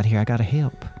people out here I got to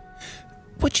help.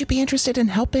 Would you be interested in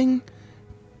helping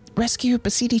rescue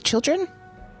Basidi children?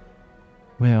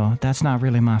 Well, that's not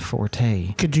really my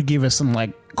forte. Could you give us some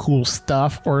cool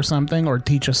stuff or something, or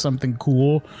teach us something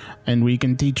cool, and we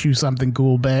can teach you something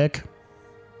cool back?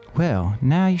 Well,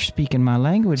 now you're speaking my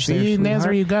language. See,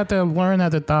 Nazar, you got to learn how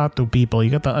to talk to people.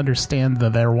 You got to understand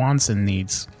their wants and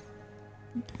needs.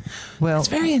 Well, it's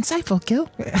very insightful, Gil.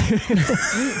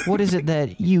 What is it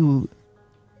that you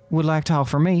would like to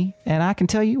offer me? And I can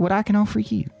tell you what I can offer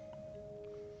you.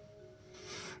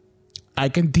 I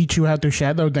can teach you how to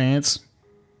shadow dance.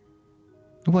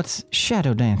 What's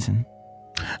shadow dancing?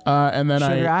 And then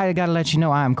Sugar, I gotta let you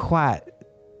know I'm quite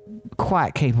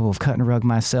capable of cutting a rug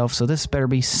myself, so this better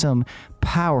be some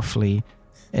powerfully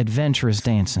adventurous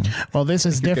dancing. Well, this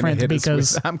is You're gonna different hit us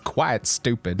because with, I'm quiet,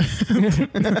 stupid.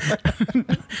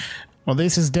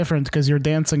 this is different because you're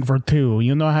dancing for two.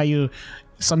 You know how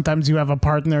sometimes you have a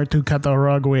partner to cut the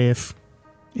rug with.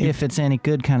 If it's any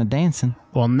good kind of dancing.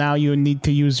 Well, now you need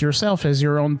to use yourself as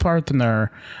your own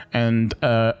partner. And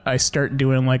I start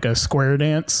doing like a square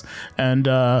dance. And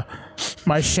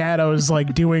my shadow is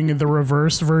like doing the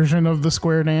reverse version of the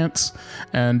square dance.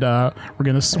 And we're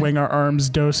going to swing our arms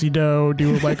do-si-do,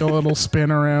 do like a little spin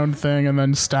around thing, and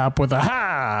then stop with a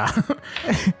ha.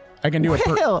 I can do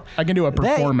a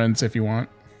performance if you want.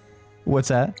 What's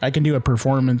that? I can do a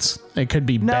performance. It could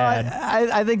be No, bad.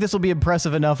 I think this will be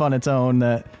impressive enough on its own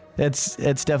that it's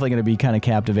definitely going to be kind of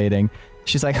captivating.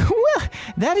 She's like, well,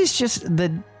 that is just the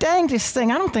dangest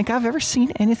thing. I don't think I've ever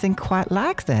seen anything quite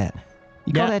like that.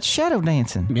 You call that shadow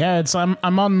dancing? Yeah,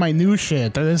 I'm on my new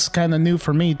shit. This is kind of new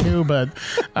for me too, but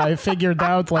I figured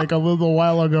out like a little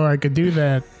while ago I could do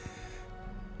that.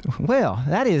 Well,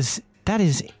 that is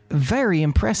very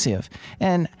impressive.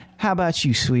 And how about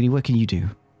you, sweetie? What can you do?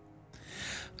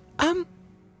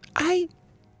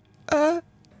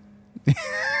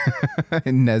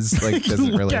 Nez like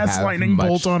doesn't really have Gaslighting much.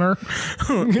 bolt on her.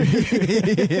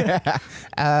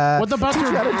 What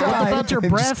about your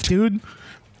breath, dude?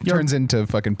 Turns into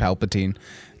fucking Palpatine.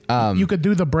 You could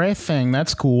do the breath thing.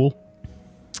 That's cool.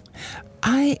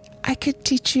 I could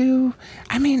teach you.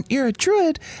 I mean, you're a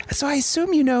druid, so I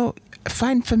assume you know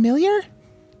Find Familiar?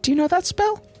 Do you know that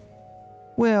spell?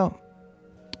 Well,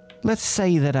 let's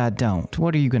say that I don't.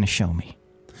 What are you going to show me?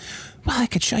 Well, I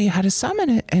could show you how to summon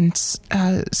it and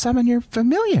summon your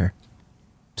familiar.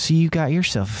 So you got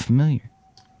yourself a familiar.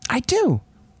 I do.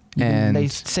 And They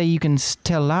say you can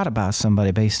tell a lot about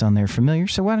somebody based on their familiar,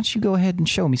 so why don't you go ahead and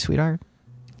show me, sweetheart?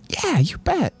 Yeah, you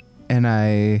bet. and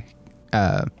I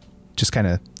just kind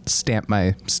of stamp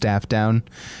my staff down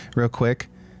real quick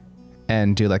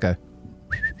and do like a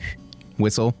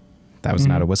whistle. That was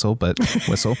not a whistle, but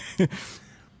whistle.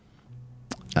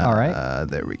 All right.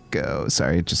 There we go.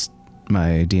 Sorry, just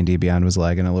my D&D Beyond was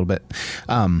lagging a little bit.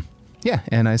 Yeah,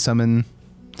 and I summon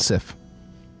Sif.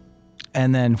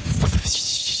 And then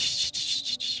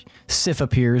Sif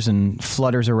appears and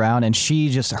flutters around, and she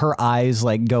just, her eyes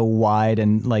like go wide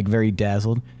and like very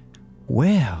dazzled.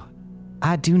 Well,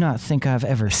 I do not think I've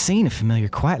ever seen a familiar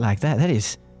quite like that.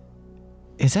 Is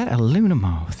that a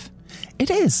Lunamoth? It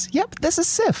is. Yep, this is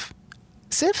Sif.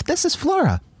 Sif, this is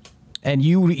Flora. And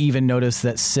you even notice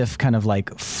that Sif kind of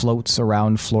like floats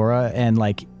around Flora and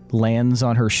like lands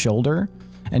on her shoulder.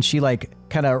 And she like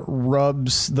kind of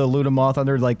rubs the Lunamoth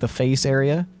under like the face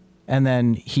area. And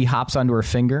then he hops onto her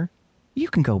finger. You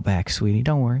can go back, sweetie.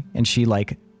 Don't worry. And she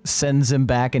like sends him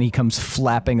back and he comes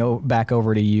flapping back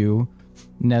over to you,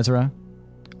 Nezra.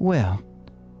 Well,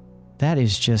 that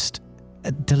is just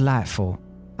delightful.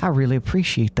 I really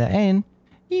appreciate that. And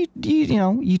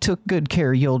you took good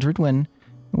care of Yildred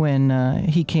when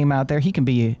he came out there. He can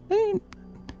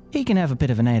have a bit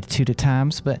of an attitude at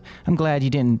times, but I'm glad you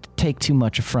didn't take too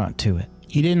much affront to it.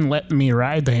 He didn't let me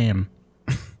ride him.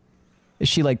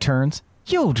 She like turns.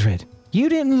 Yildred, you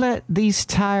didn't let these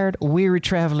tired, weary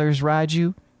travelers ride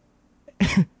you?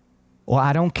 Well,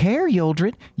 I don't care,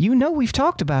 Yildred. You know we've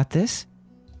talked about this.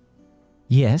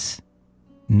 Yes.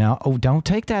 No, don't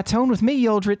take that tone with me,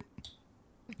 Yildred.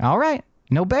 All right,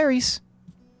 no berries.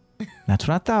 That's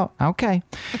what I thought. Okay.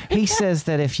 He says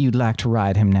that if you'd like to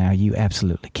ride him now, you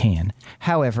absolutely can.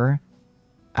 However,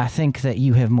 I think that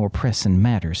you have more pressing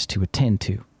matters to attend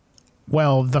to.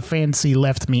 Well, the fancy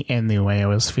left me anyway. I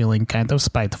was feeling kind of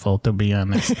spiteful, to be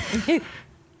honest.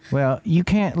 Well, you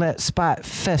can't let spite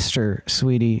fester,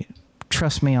 sweetie.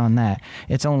 Trust me on that.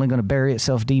 It's only going to bury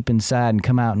itself deep inside and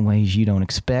come out in ways you don't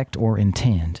expect or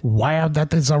intend. Wow,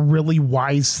 that is a really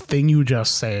wise thing you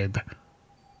just said.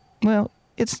 Well,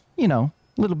 it's, a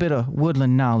little bit of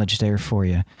woodland knowledge there for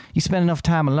you. You spend enough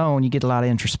time alone, you get a lot of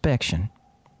introspection.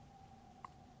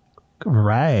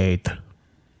 Right.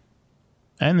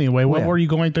 Anyway, what Well. were you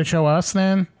going to show us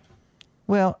then?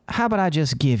 Well, how about I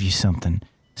just give you something?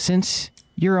 Since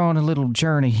you're on a little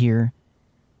journey here,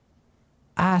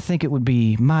 I think it would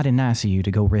be mighty nice of you to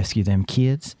go rescue them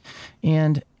kids.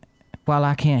 And while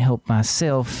I can't help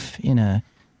myself in a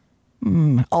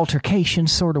altercation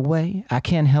sort of way, I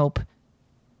can help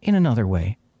in another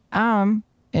way.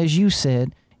 As you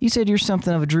said you're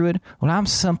something of a druid. Well, I'm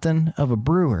something of a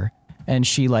brewer. And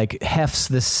she like hefts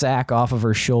this sack off of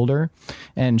her shoulder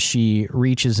and she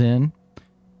reaches in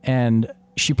and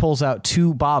she pulls out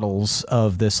 2 bottles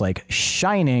of this like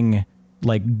shining,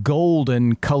 like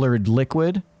golden colored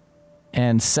liquid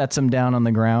and sets them down on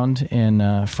the ground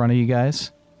in front of you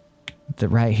guys.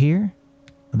 Right here,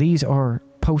 these are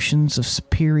potions of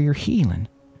superior healing.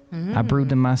 I brewed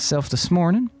them myself this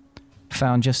morning,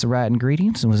 found just the right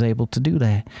ingredients, and was able to do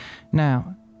that.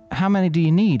 Now, how many do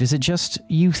you need? Is it just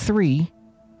you three?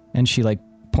 And she, like,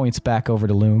 points back over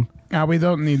to Loom. We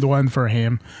don't need one for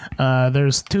him.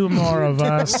 There's 2 more of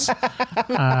us.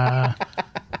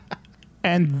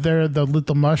 And they're the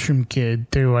little mushroom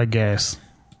kid, too, I guess.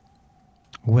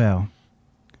 Well,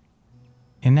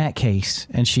 in that case,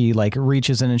 and she like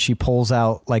reaches in and she pulls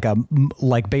out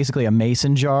like basically a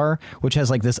mason jar, which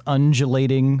has like this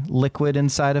undulating liquid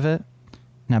inside of it.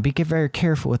 Now be very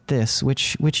careful with this.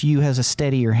 Which you has a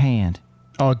steadier hand?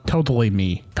 Oh, totally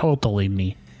me.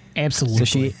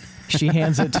 Absolutely. So she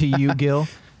hands it to you, Gil.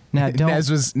 Now don't.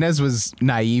 Nez was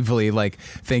naively like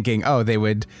thinking, oh, they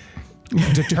would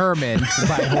determine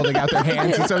by holding out their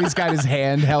hands, and so he's got his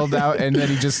hand held out, and then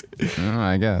he just,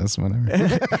 I guess, whatever.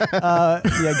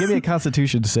 Yeah, give me a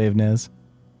Constitution save, Nez.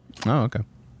 Oh, okay.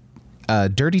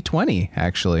 Dirty 20,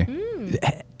 actually.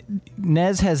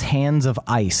 Nez has hands of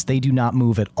ice. They do not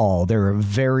move at all. They're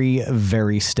very,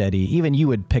 very steady. Even you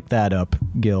would pick that up,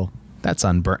 Gil. That's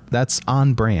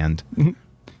on brand.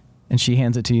 And she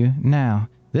hands it to you. Now,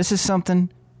 this is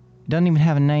something, doesn't even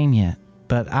have a name yet,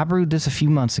 but I brewed this a few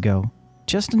months ago,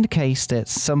 just in the case that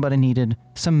somebody needed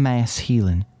some mass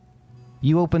healing.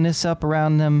 You open this up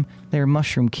around them, they're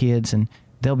mushroom kids, and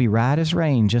they'll be right as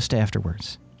rain just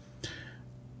afterwards.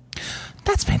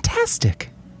 That's fantastic.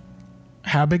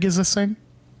 How big is this thing?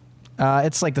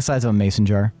 It's like the size of a mason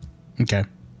jar. Okay.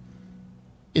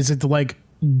 Is it like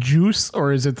juice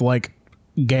or is it like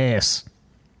gas?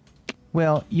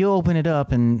 Well, you open it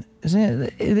up and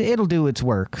it'll do its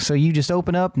work. So you just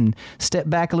open up and step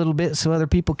back a little bit so other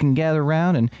people can gather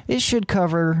around, and it should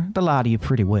cover the lot of you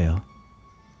pretty well.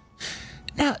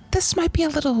 Now, this might be a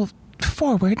little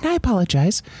forward, and I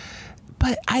apologize,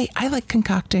 but I like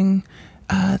concocting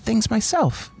things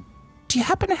myself. Do you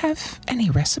happen to have any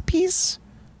recipes?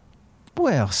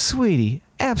 Well, sweetie,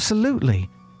 absolutely.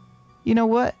 You know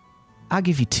what? I'll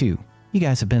give you 2. You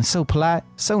guys have been so polite,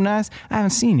 so nice. I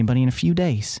haven't seen anybody in a few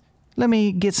days. Let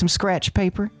me get some scratch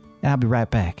paper, and I'll be right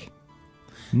back.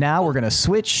 Now we're going to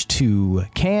switch to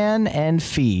Can and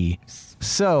Fee.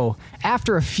 So,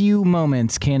 after a few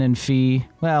moments, Can and Fee,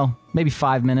 well, maybe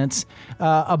 5 minutes,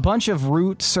 a bunch of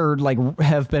roots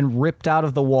have been ripped out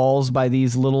of the walls by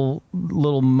these little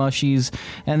mushies,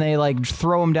 and they like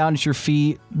throw them down at your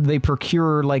feet. They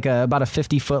procure like about a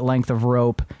 50-foot length of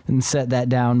rope and set that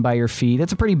down by your feet.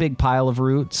 It's a pretty big pile of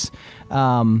roots.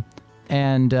 And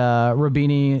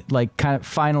Rabini like kind of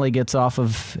finally gets off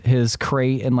of his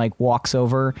crate and like walks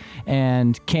over,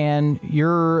 and Can,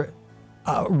 you're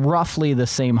roughly the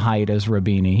same height as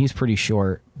Rabini. He's pretty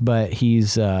short, but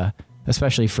he's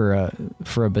especially for a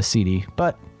Basidi.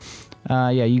 But yeah,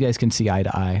 you guys can see eye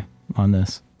to eye on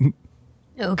this.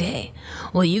 Okay.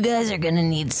 Well, you guys are gonna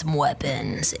need some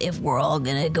weapons if we're all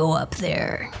gonna go up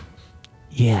there.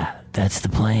 Yeah, that's the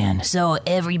plan. So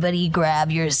everybody grab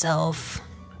yourself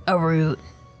a root.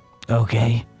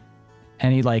 Okay.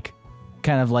 And he like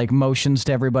kind of like motions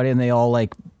to everybody, and they all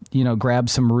like, grab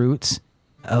some roots.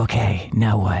 Okay,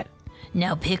 now what?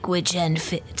 Now pick which end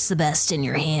fits the best in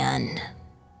your hand.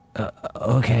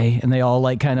 Okay. And they all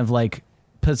like kind of like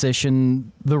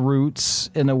position the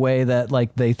roots in a way that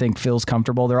like they think feels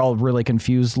comfortable. They're all really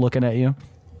confused looking at you.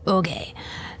 Okay.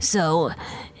 So,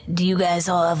 do you guys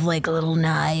all have like little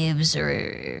knives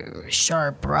or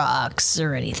sharp rocks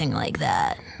or anything like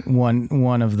that?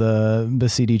 One of the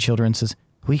Basidi children says,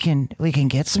 We can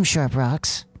get some sharp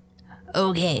rocks.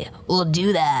 Okay, we'll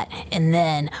do that, and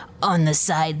then on the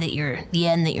side the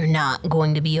end that you're not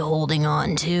going to be holding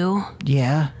on to,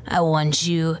 Yeah. I want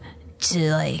you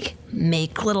to like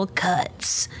make little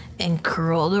cuts and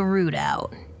curl the root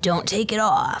out. Don't take it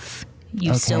off.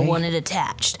 You still Okay. want it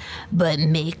attached, but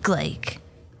make like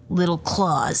little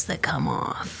claws that come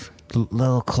off.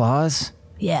 Little claws?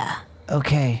 Yeah,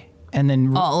 Okay. and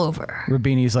then all over.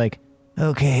 Rabini's like,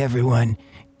 Okay, everyone.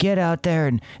 Get out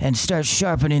there and start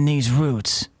sharpening these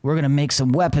roots. We're going to make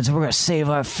some weapons and we're going to save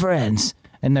our friends.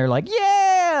 and they're like,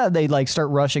 yeah! They like start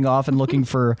rushing off and looking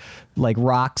for like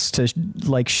rocks to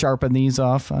like sharpen these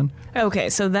off on. Okay,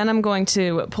 so then I'm going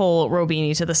to pull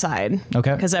Robini to the side.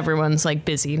 Okay. Because everyone's like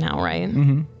busy now, right?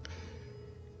 Mm-hmm.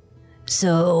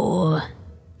 So,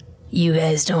 you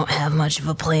guys don't have much of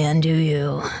a plan, do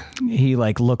you? He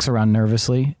like looks around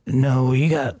nervously. No, we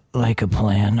got like a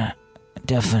plan.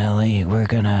 Definitely. We're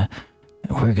gonna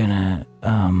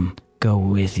go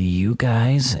with you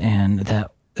guys, and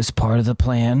that is part of the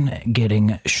plan,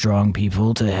 getting strong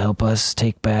people to help us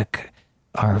take back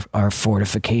our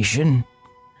fortification.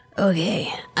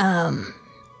 Okay,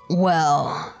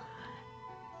 well,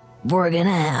 we're gonna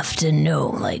have to know,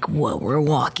 like, what we're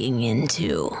walking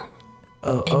into.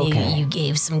 Oh, And okay. you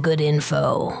gave some good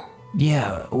info.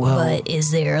 Yeah, well, But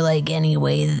is there, like, any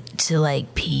way to,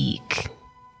 like, peek?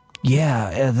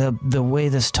 yeah, the way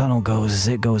this tunnel goes is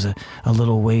it goes a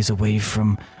little ways away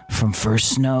from First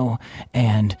Snow,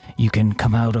 and you can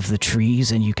come out of the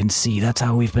trees and you can see. That's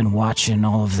how we've been watching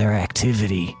all of their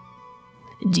activity.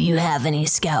 Do you have any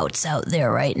scouts out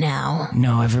there right now?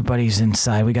 No, everybody's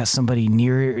inside. We got somebody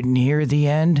near the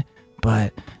end,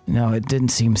 but no, it didn't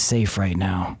seem safe right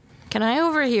now. Can I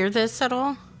overhear this at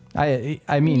all? I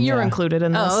mean, You're yeah. included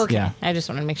in this. Oh, okay. Yeah. I just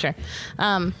wanted to make sure.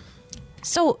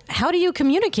 So how do you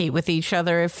communicate with each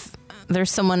other if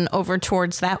there's someone over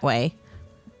towards that way?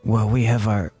 Well, we have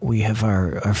our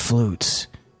flutes,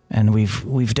 and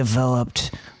we've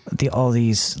developed all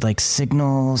these like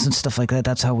signals and stuff like that.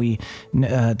 That's how we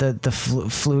the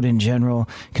flute in general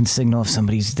can signal if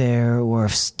somebody's there or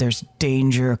if there's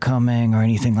danger coming or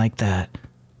anything like that.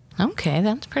 Okay,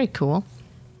 that's pretty cool.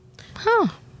 Huh.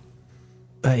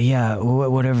 Yeah,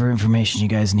 whatever information you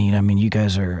guys need. I mean, you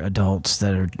guys are adults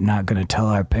that are not going to tell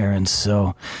our parents,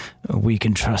 so we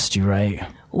can trust you, right?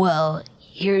 Well,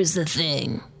 here's the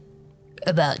thing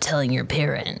about telling your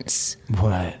parents.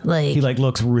 What? Like, He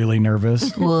looks really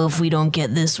nervous. well, if we don't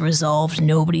get this resolved,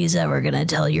 nobody's ever gonna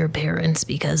tell your parents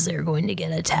because they're going to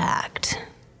get attacked.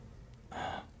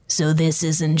 So this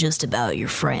isn't just about your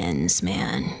friends,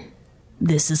 man.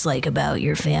 This is like about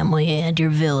your family and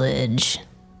your village.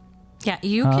 Yeah,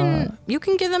 you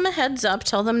can give them a heads up,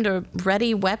 tell them to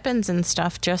ready weapons and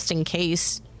stuff just in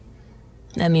case.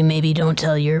 I mean, maybe don't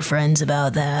tell your friends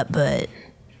about that, but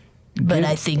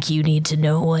I think you need to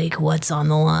know, like, what's on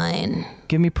the line.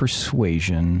 Give me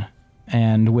persuasion,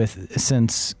 and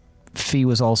since Fee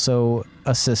was also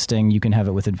assisting, you can have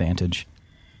it with advantage.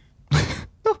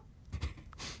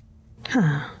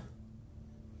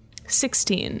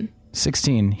 16.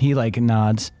 16. He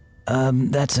nods.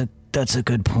 That's a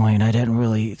good point. I didn't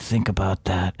really think about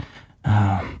that.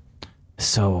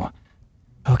 So,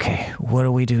 okay, what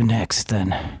do we do next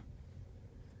then?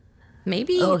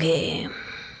 Maybe. Okay.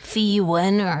 Fee,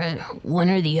 when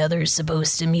are the others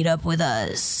supposed to meet up with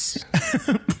us?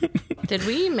 Did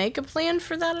we make a plan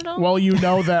for that at all? Well, you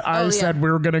know that I Oh, yeah. said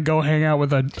we were going to go hang out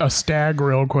with a stag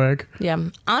real quick. Yeah.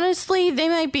 Honestly, they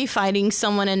might be fighting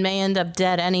someone and may end up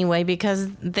dead anyway because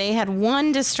they had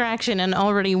one distraction and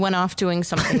already went off doing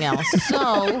something else.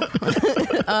 So,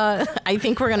 I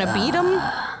think we're going to beat them.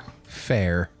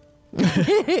 Fair.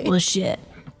 Well, shit.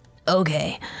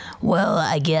 Okay. Well,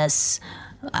 I guess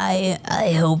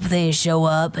I hope they show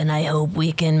up and I hope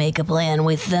we can make a plan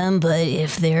with them, but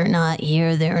if they're not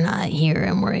here, they're not here,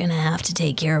 and we're gonna have to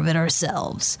take care of it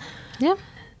ourselves. Yeah.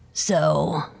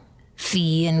 So,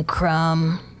 Fee and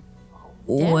Crumb,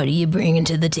 what are you bringing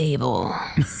to the table?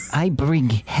 I bring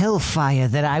hellfire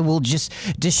that I will just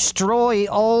destroy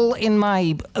all in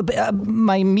my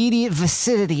immediate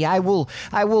vicinity. I will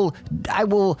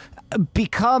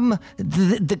become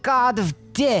the god of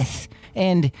death,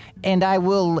 and I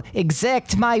will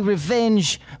exact my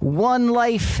revenge one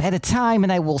life at a time,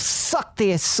 and I will suck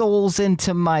their souls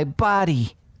into my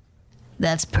body.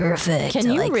 That's perfect. Can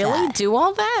I you like really that. do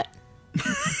all that?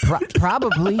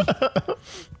 Probably.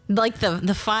 Like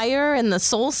the fire and the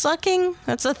soul sucking?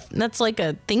 That's like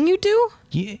a thing you do?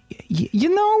 You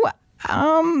know,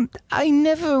 I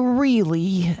never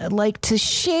really like to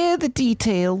share the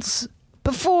details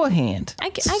beforehand. I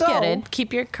get it.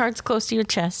 Keep your cards close to your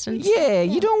chest. And Yeah,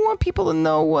 you don't want people to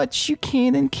know what you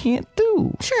can and can't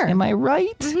do. Sure. Am I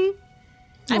right?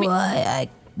 Mm-hmm. Well,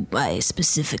 I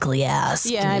specifically asked.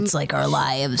 Yeah, and it's like our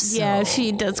lives. Yeah, so-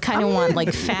 she does kind of want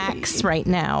like facts right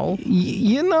now.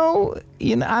 I'm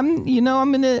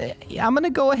gonna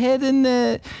go ahead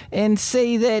and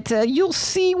say that you'll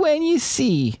see when you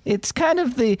see. It's kind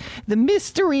of the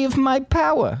mystery of my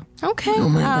power. Okay. Oh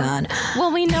my god.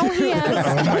 Well, we know he has.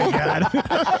 Oh my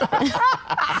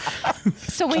god.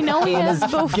 So we know he has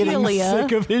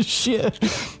Bophilia. of his shit.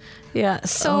 Yeah.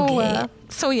 So. Okay.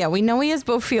 Yeah, we know he has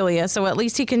Bophilia, so at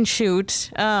least he can shoot.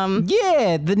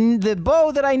 Yeah, the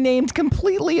bow that I named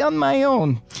completely on my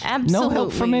own. Absolutely. No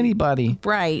help from anybody.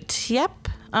 Right. Yep.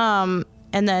 And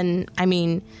then, I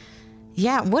mean,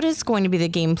 yeah, what is going to be the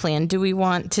game plan? Do we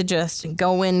want to just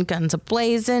go in guns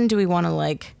a-blazing? Do we want to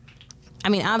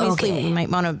obviously Okay. we might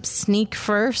want to sneak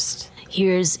first.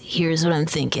 Here's what I'm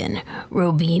thinking.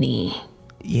 Robini,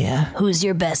 Yeah, who's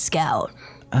your best scout?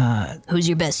 Who's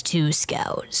your best two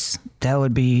scouts? that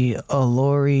would be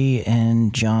Alori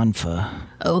and Jonfa.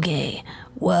 Okay,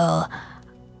 well,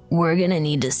 we're gonna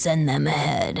need to send them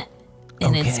ahead.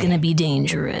 and it's Okay. gonna be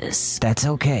dangerous. That's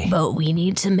okay. But we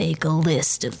need to make a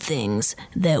list of things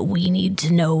that we need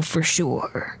to know for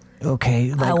sure.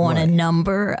 Okay. Like I want a what?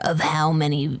 number of how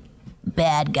many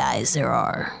bad guys there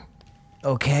are.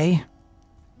 Okay.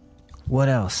 What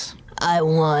else? I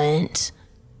want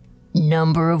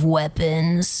number of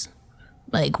weapons.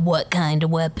 Like what kind of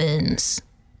weapons?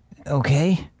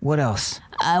 Okay. What else?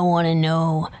 I want to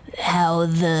know how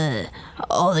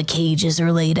all the cages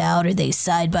are laid out. Are they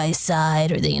side by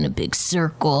side? Are they in a big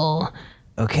circle?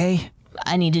 Okay.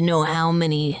 I need to know how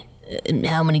many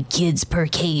kids per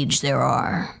cage there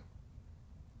are.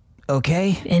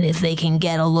 Okay. And if they can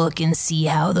get a look and see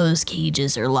how those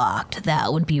cages are locked,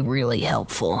 that would be really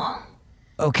helpful.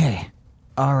 Okay.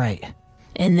 All right.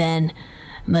 And then,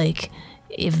 like,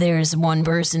 if there's one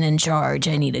person in charge,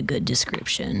 I need a good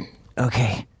description.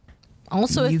 Okay.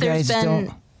 Also, if You there's guys been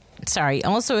don't-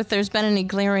 also if there's been any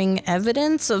glaring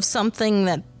evidence of something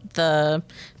that the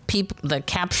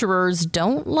capturers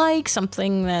don't like,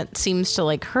 something that seems to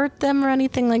like hurt them or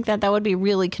anything like that, that would be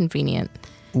really convenient.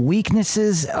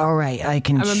 Weaknesses. All right. I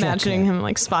can. I'm check imagining that. him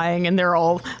like spying, and they're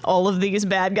all of these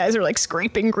bad guys are like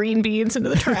scraping green beans into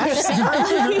the trash.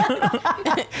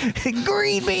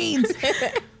 Green beans.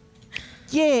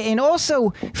 Yeah, and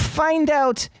also find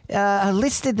out a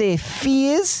list of their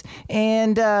fears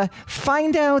and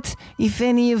find out if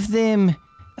any of them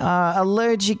are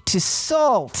allergic to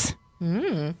salt.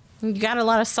 You got a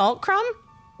lot of salt, Crumb?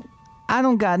 I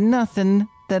don't got nothing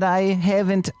that I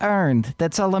haven't earned.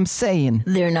 That's all I'm saying.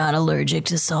 They're not allergic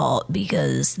to salt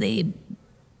because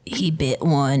he bit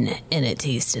one and it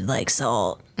tasted like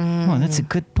salt. Oh, that's a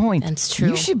good point. That's true.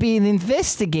 You should be an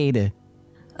investigator.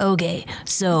 Okay,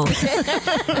 so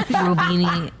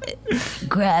Robini,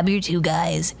 grab your two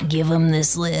guys, give them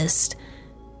this list,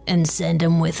 and send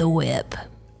them with a whip.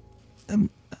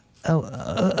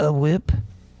 A whip?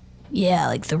 Yeah,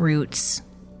 like the roots.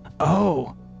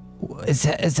 Oh, is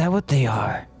that what they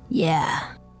are?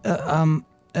 Yeah.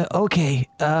 Okay.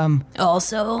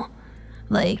 Also,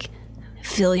 like,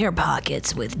 fill your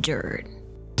pockets with dirt.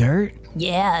 Dirt?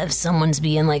 Yeah, if someone's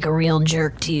being like a real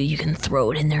jerk to you, you can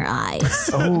throw it in their eyes.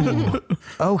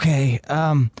 Okay.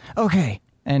 Okay.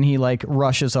 And he like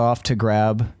rushes off to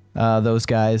grab those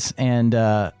guys. And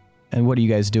what are you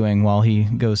guys doing while he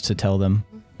goes to tell them?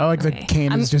 I like that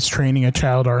Kane is just training a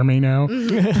child army now.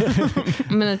 I'm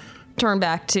gonna turn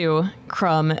back to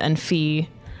Crumb and Fee.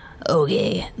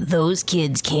 Okay, those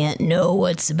kids can't know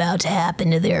what's about to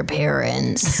happen to their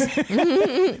parents.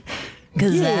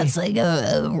 Because that's like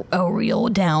a real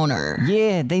downer.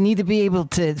 Yeah, they need to be able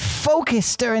to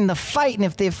focus during the fight, and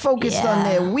if they're focused on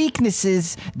their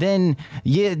weaknesses, then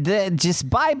just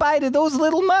bye-bye to those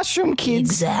little mushroom kids.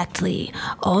 Exactly.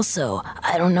 Also,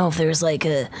 I don't know if there's like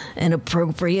an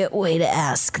appropriate way to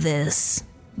ask this,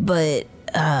 but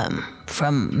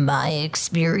from my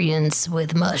experience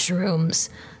with mushrooms,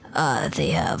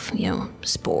 they have,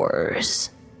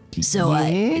 spores. So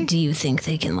do you think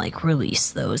they can like release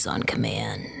those on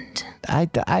command? I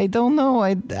don't know.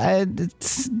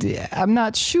 I'm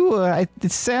not sure.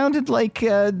 It sounded like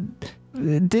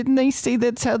didn't they say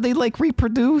that's how they like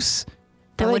reproduce?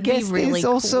 That But would I be guess really there's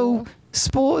also cool.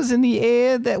 spores in the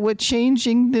air that were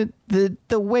changing the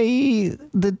way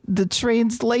the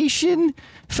translation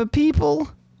for people.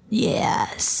 Yeah,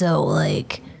 so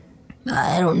like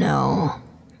I don't know.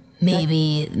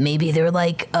 Maybe they're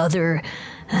like other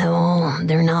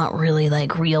they're not really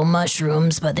like real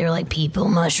mushrooms, but they're like people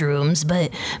mushrooms,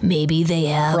 but maybe they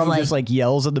have Crumb like just like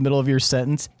yells in the middle of your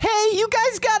sentence. Hey, you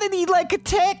guys got any like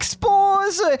attack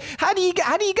spores? Or how do you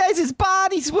guys'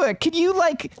 bodies work? Can you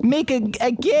like make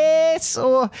a gas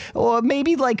or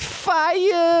maybe like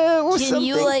fire or Can something?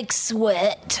 you like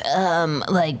sweat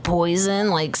like poison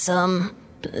like some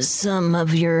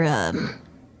of your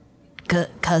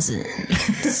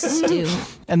cousins do?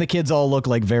 And the kids all look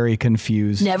like very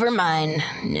confused. Never mind.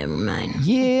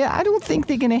 Yeah, I don't think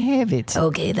they're gonna have it.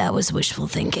 Okay, that was wishful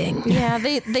thinking. Yeah,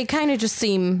 they kind of just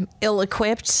seem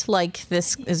ill-equipped, like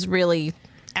this is really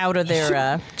out of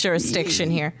their jurisdiction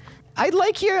here. I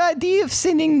like your idea of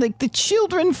sending like the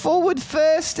children forward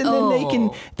first, and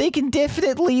then they can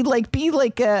definitely like be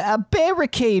like a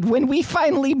barricade when we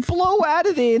finally blow out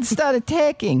of there and start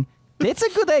attacking. That's a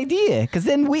good idea, because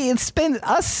then we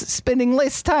spending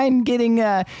less time getting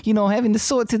having to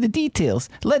sort to the details.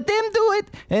 Let them do it,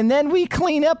 and then we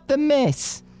clean up the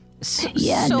mess.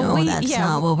 Yeah, that's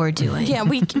not what we're doing. Yeah,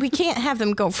 we can't have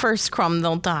them go first, Crumb.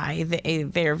 They'll die.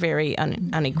 They're very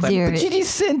unequipped. But you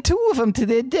just sent 2 of them to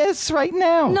their deaths right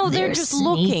now. No, they're just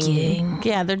looking. sneaking.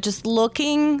 Yeah, they're just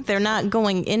looking. They're not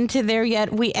going into there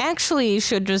yet. We actually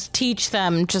should just teach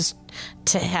them just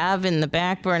to have in the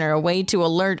back burner a way to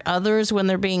alert others when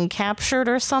they're being captured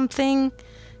or something.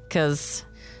 Because,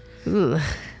 Yeah,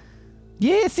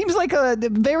 it seems like a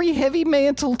very heavy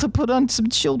mantle to put on some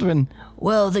children.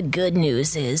 Well, the good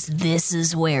news is this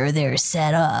is where they're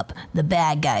set up. The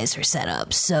bad guys are set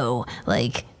up. So,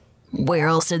 like, where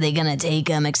else are they going to take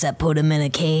them except put them in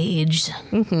a cage?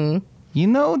 You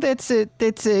know, that's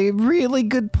a really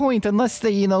good point. Unless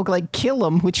they, like kill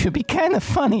them, which would be kind of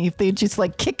funny if they just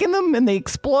like kicking them and they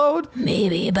explode.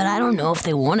 Maybe, but I don't know if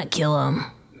they want to kill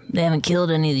them. They haven't killed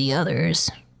any of the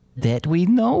others. That we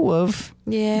know of.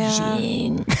 yeah.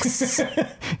 Jinx.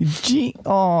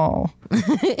 Oh.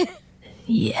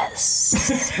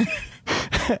 Yes.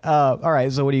 All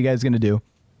right, so what are you guys going to do?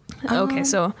 Okay,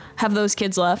 so have those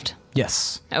kids left?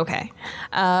 Yes. Okay.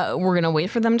 We're going to wait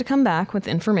for them to come back with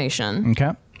information.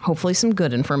 Okay. Hopefully some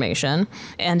good information.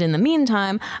 And in the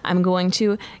meantime, I'm going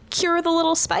to cure the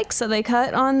little spikes that they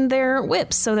cut on their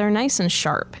whips so they're nice and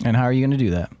sharp. And how are you going to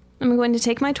do that? I'm going to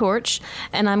take my torch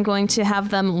and I'm going to have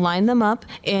them line them up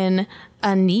in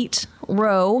a neat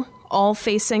row, all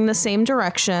facing the same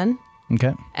direction.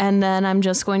 Okay. And then I'm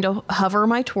just going to hover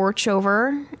my torch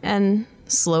over and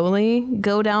slowly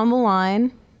go down the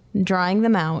line, drawing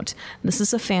them out. This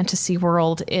is a fantasy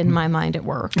world. In my mind, it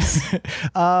works.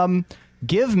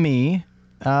 Give me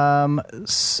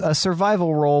a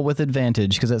survival roll with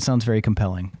advantage, because that sounds very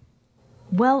compelling.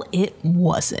 Well, it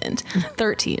wasn't.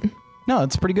 13. No,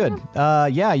 it's pretty good.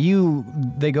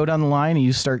 They go down the line and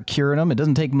you start curing them. It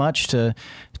doesn't take much to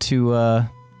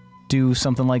do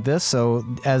something like this. So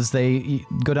as they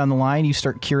go down the line, you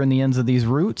start curing the ends of these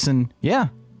roots, and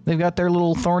they've got their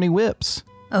little thorny whips.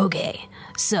 Okay,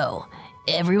 so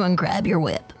everyone grab your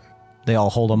whip. They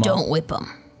all hold them up. Don't whip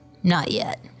them. Not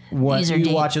yet. These are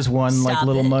You watch as one like Stop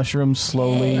little it. mushroom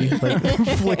slowly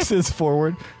flicks his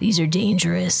forward. These are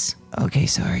dangerous. Okay,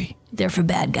 sorry. They're for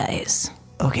bad guys.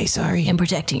 Okay, sorry. And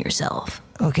protecting yourself.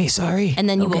 Okay, sorry. And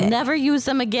then you Okay. will never use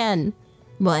them again.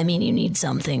 Well, I mean, you need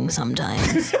something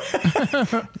sometimes.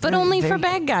 But only for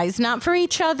bad guys, not for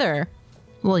each other.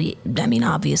 Well, I mean,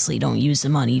 obviously don't use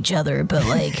them on each other, but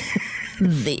like,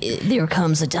 there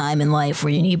comes a time in life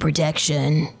where you need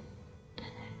protection.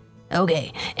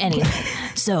 Okay, anyway,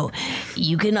 so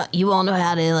you all know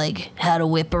how to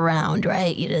whip around,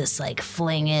 right? You just like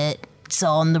fling it. It's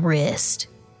all on the wrist.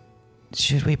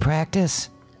 Should we practice?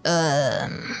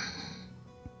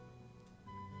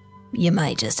 You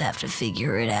might just have to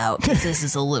figure it out because this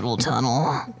is a little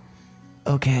tunnel.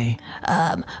 Okay.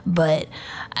 But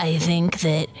I think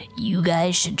that you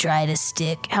guys should try to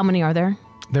stick. How many are there?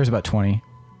 There's about 20.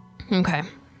 Okay.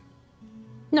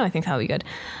 No, I think that'll be good.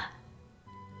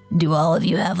 Do all of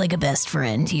you have like a best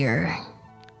friend here?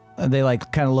 They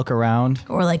like kind of look around.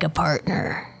 Or like a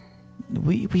partner?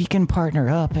 We can partner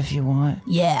up if you want.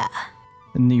 Yeah.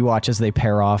 And you watch as they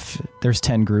pair off. There's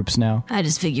 10 groups now. I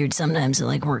just figured sometimes it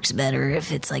like works better if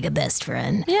it's like a best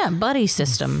friend. Yeah, buddy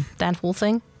system, that whole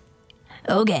thing.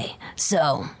 Okay,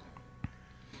 so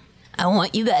I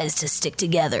want you guys to stick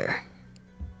together.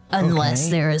 Unless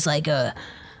Okay. there is like a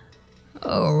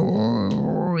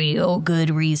real good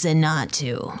reason not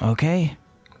to. Okay.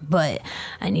 But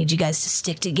I need you guys to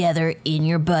stick together in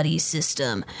your buddy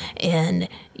system. And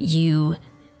you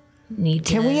need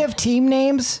to... Can we have team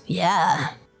names? Yeah.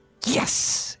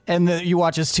 Yes. And you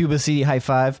watch as Tuba CD high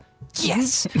five.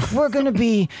 Yes. We're going to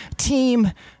be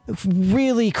team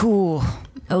really cool.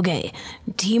 Okay,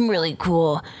 team really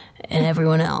cool and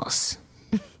everyone else.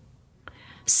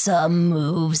 Some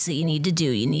moves that you need to do.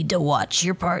 You need to watch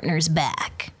your partner's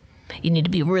back. You need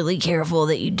to be really careful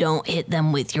that you don't hit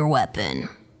them with your weapon.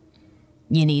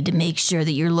 You need to make sure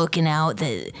that you're looking out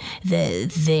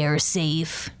that they're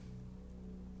safe.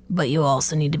 But you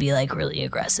also need to be like really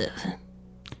aggressive.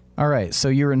 All right, so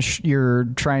you're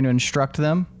trying to instruct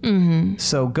them. Mm-hmm.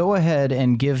 So go ahead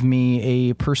and give me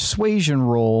a persuasion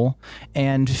roll.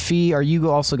 And Fee, are you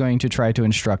also going to try to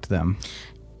instruct them?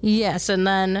 Yes, and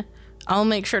then I'll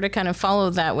make sure to kind of follow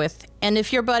that with, and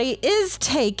if your buddy is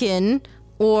taken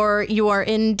or you are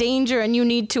in danger and you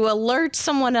need to alert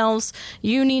someone else,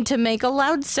 you need to make a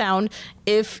loud sound.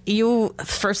 If you,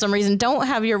 for some reason, don't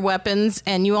have your weapons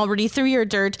and you already threw your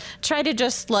dirt, try to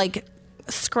just like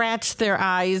scratch their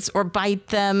eyes or bite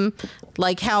them,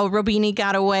 like how Robini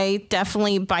got away.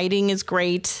 Definitely biting is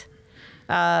great.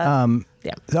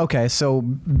 Yeah. Okay, so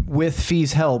with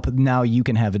Fee's help, now you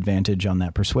can have advantage on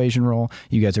that persuasion roll.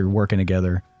 You guys are working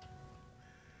together.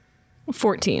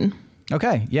 14.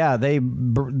 Okay, yeah, they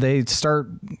start,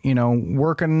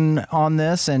 working on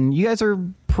this, and you guys are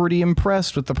pretty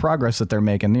impressed with the progress that they're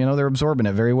making. They're absorbing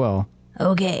it very well.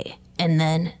 Okay, and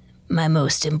then my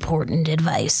most important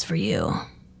advice for you.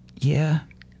 Yeah.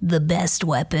 The best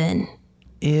weapon,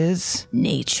 Is?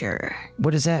 nature.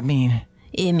 What does that mean?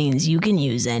 It means you can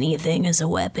use anything as a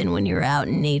weapon when you're out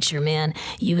in nature, man.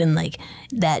 You can,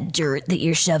 that dirt that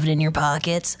you're shoving in your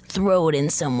pockets, throw it in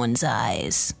someone's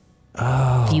eyes.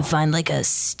 Oh. If you find, a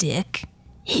stick,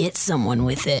 hit someone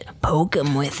with it, poke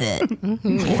them with it.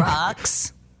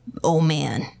 Rocks. Oh,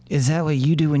 man. Is that what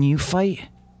you do when you fight?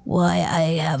 Well,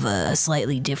 I have a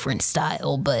slightly different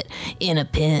style, but in a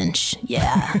pinch,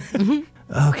 yeah.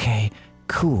 Okay,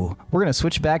 cool. We're going to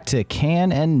switch back to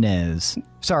Can and Nez.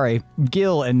 Sorry,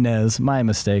 Gil and Nez. My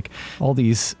mistake. All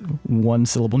these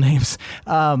one-syllable names.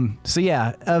 After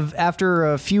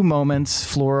a few moments,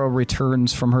 Flora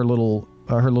returns from her little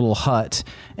hut,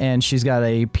 and she's got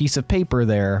a piece of paper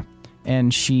there,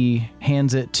 and she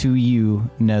hands it to you,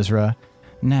 Nezra.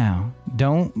 Now,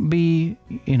 don't be,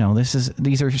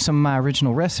 these are some of my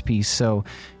original recipes, so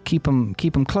keep them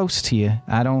close to you.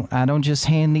 I don't just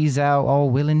hand these out all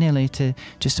willy-nilly to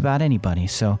just about anybody.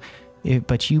 So,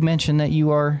 but you mentioned that you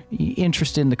are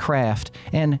interested in the craft,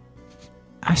 and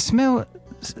I smell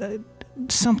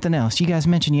something else. You guys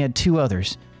mentioned you had 2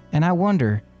 others, and I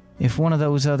wonder if one of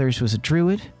those others was a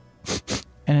druid,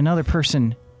 and another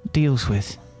person deals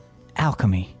with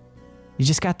alchemy. You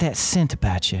just got that scent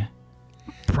about you.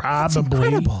 Probably. That's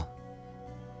incredible.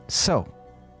 So,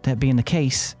 that being the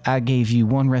case, I gave you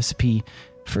one recipe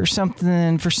for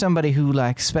somebody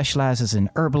who specializes in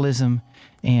herbalism,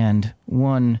 and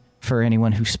one for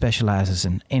anyone who specializes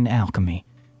in alchemy.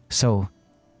 So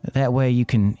that way you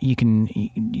can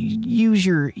use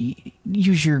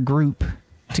your group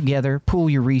together, pool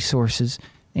your resources,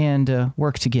 and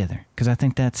work together. Because I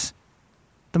think that's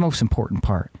the most important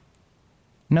part.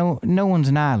 No one's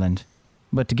an island.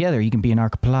 But together, you can be an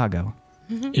archipelago.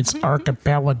 It's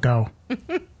archipelago.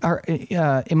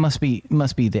 It must be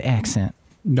the accent.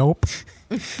 Nope.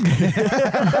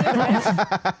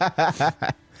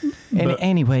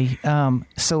 Anyway,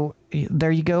 so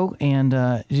there you go,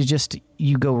 and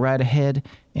you go right ahead,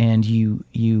 and you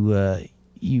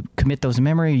commit those to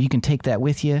memory. You can take that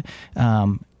with you.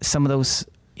 Some of those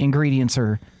ingredients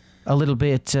are a little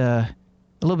bit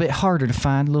harder to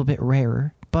find, a little bit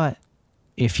rarer, but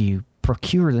if you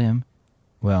procure them,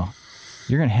 well,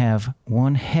 you're going to have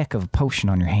one heck of a potion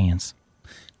on your hands.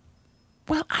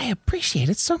 Well, I appreciate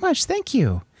it so much. Thank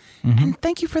you. Mm-hmm. And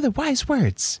thank you for the wise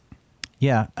words.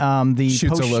 Yeah, the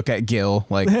Shoots a look at Gil,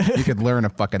 you could learn a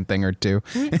fucking thing or two.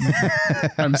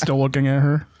 I'm still looking at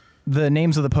her. The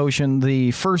names of the potion. The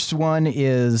first one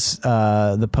is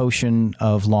the potion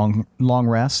of long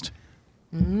rest,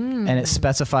 and it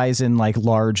specifies in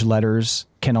large letters,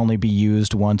 can only be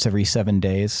used once every 7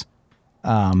 days.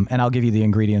 And I'll give you the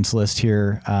ingredients list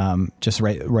here. Just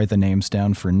write the names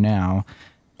down for now.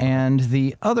 And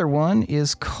the other one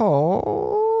is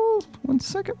called... One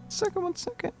second.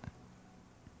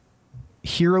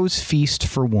 Hero's Feast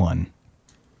for 1.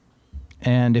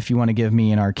 And if you want to give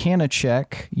me an Arcana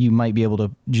check, you might be able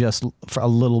to just learn a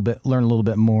little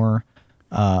bit more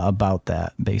about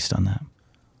that based on that.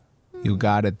 You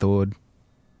got it, dude.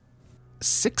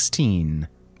 16.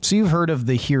 So you've heard of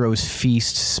the Hero's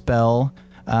Feast spell,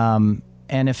 and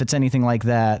if it's anything like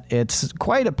that, it's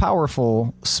quite a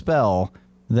powerful spell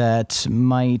that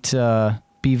might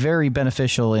be very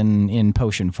beneficial in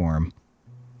potion form.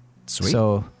 Sweet.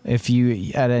 So if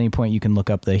you, at any point, you can look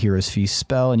up the Hero's Feast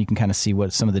spell, and you can kind of see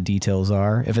what some of the details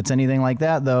are. If it's anything like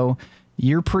that, though,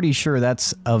 you're pretty sure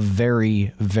that's a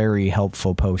very, very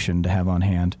helpful potion to have on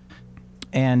hand.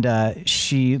 And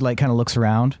she kind of looks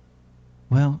around.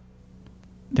 Well,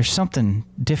 there's something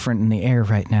different in the air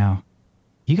right now.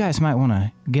 You guys might want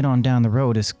to get on down the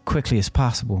road as quickly as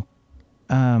possible.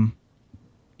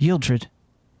 Yildred,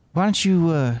 why don't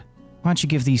you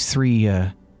give these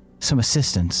 3 some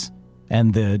assistance?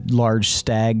 And the large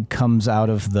stag comes out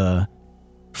of the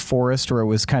forest where it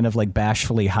was kind of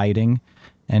bashfully hiding,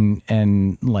 and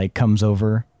comes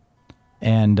over,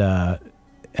 and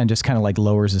just kind of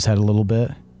lowers his head a little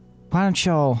bit. Why don't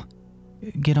y'all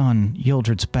get on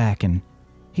Yildred's back, and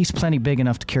he's plenty big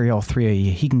enough to carry all 3 of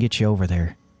you. He can get you over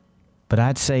there. But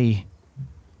I'd say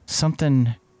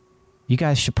something, you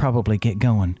guys should probably get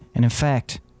going. And in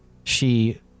fact,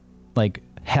 she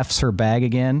hefts her bag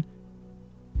again.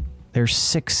 There's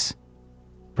 6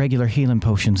 regular healing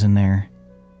potions in there,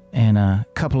 and a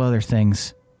couple other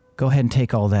things. go ahead and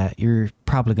take all that. You're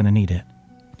probably going to need it.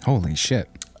 Holy shit.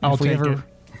 I'll if we take ever, it.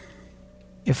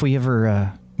 If we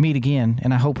ever meet again,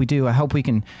 and I hope we do, I hope we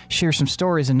can share some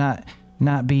stories and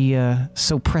not be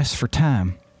so pressed for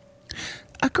time.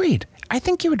 Agreed. I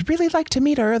think you would really like to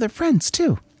meet our other friends,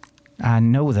 too. I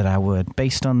know that I would.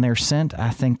 Based on their scent,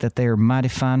 I think that they're mighty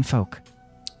fine folk.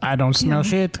 I don't smell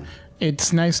shit.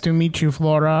 It's nice to meet you,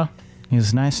 Flora. It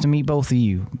was nice to meet both of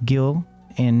you, Gil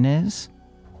and Nez,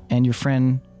 and your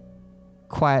friend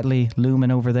quietly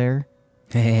looming over there.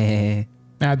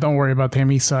 Don't worry about him.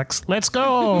 He sucks. Let's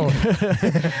go.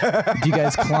 Do you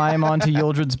guys climb onto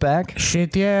Yildred's back?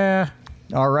 Shit, yeah.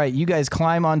 All right, you guys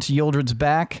climb onto Yildred's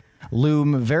back.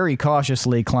 Loom very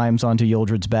cautiously climbs onto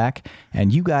Yildred's back,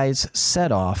 and you guys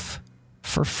set off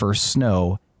for first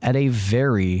snow at a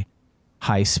very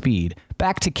high speed.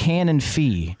 Back to Can and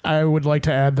Fee. I would like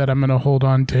to add that I'm going to hold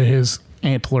on to his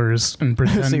antlers and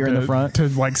pretend So you're in the front? to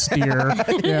like steer.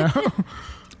 Yeah.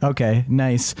 Okay,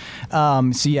 nice.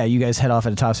 So yeah, you guys head off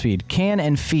at a top speed. Can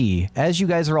and Fee, as you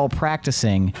guys are all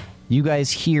practicing, you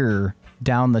guys hear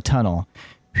down the tunnel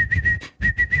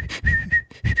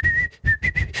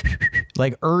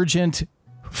like urgent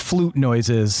flute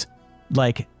noises,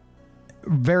 like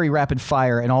very rapid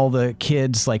fire, and all the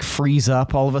kids like freeze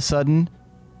up all of a sudden,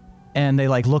 and they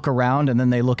like look around, and then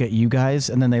they look at you guys,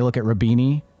 and then they look at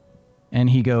Rabini, and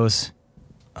he goes,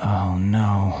 Oh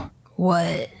no,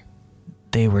 What?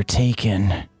 they were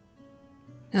taken.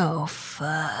 Oh,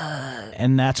 fuck.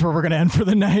 and that's where we're gonna end for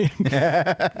the night.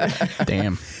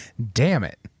 Damn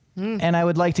it. And I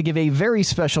would like to give a very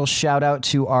special shout out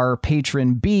to our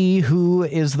patron B, who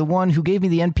is the one who gave me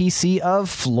the NPC of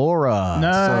Flora.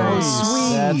 Nice. So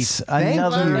that's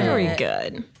another Very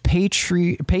good.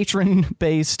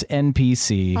 patron-based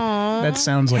NPC. That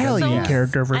sounds like Hell a yeah. main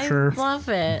character for I sure. love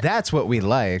it. That's what we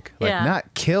like. Like, Yeah.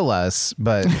 not kill us,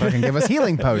 but fucking give us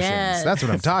healing potions. Yes. That's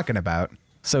what I'm talking about.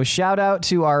 So shout out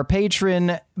to our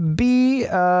patron B.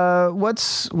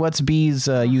 What's B's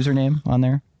username on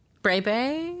there?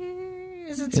 Brebe?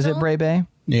 Is it Is it Brebe?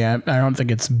 Yeah, I don't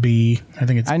think it's B. I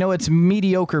think it's I know it's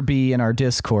Mediocre B in our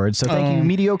Discord. So thank you,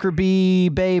 Mediocre B,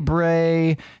 Bay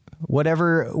Bray,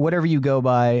 whatever you go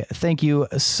by. Thank you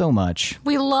so much.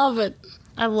 We love it.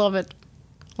 I love it.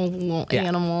 Oh, little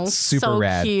animals. super so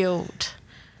rad. cute.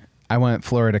 I want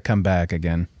Flora to come back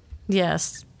again.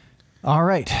 Yes. All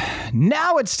right,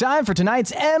 now it's time for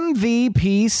tonight's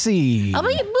MVPC.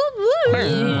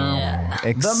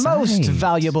 The most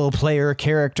valuable player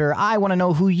character. I want to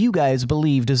know who you guys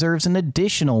believe deserves an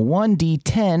additional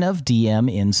 1d10 of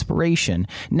DM inspiration.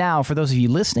 Now, for those of you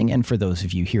listening and for those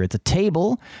of you here at the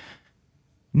table,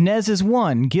 Nez is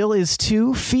 1, Gil is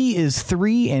 2, Fee is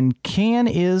 3, and Can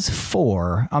is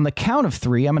 4. On the count of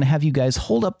 3, I'm going to have you guys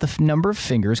hold up the number of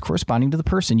fingers corresponding to the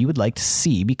person you would like to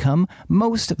see become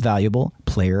most valuable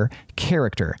player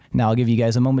character. Now, I'll give you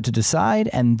guys a moment to decide,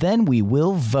 and then we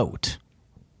will vote.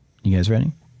 You guys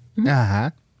ready? Uh-huh.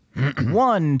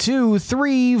 1, 2,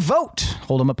 3, vote.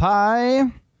 Hold them up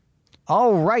high.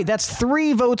 All right, that's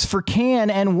 3 votes for Can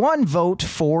and 1 vote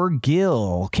for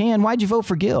Gil. Can, why'd you vote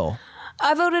for Gil?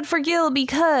 I voted for Gil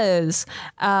because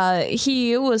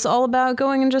he was all about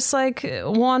going and just like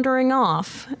wandering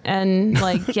off and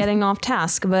like getting off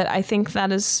task. But I think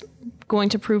that is going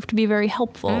to prove to be very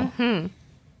helpful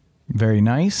Very /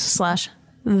 nice.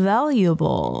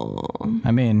 valuable. I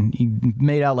mean, you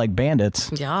made out like bandits.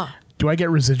 Yeah. Do I get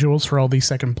residuals for all these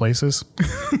second places?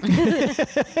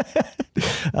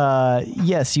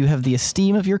 Yes, you have the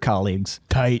esteem of your colleagues.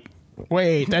 Tight.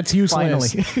 Wait, that's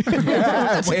useless. Finally.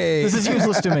 This is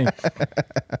useless to me.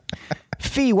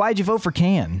 Fee, why'd you vote for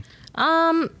Can?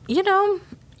 You know,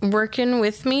 working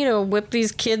with me to whip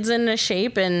these kids into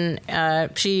shape, and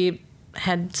she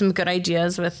had some good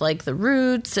ideas with like the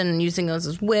roots and using those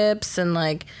as whips, and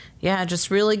like, yeah,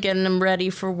 just really getting them ready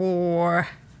for war.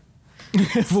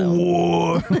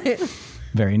 War.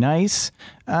 Very nice.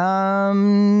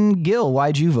 Gil,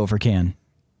 why'd you vote for Can?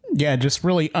 Yeah, just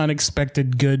really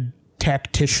unexpected good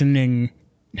tacticianing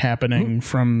happening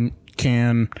from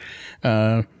Can.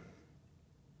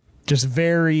 Just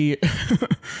very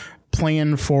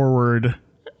plan forward,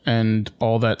 and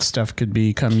all that stuff could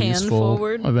become Can useful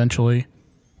forward? eventually.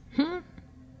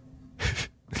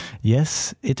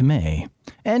 Yes, it may.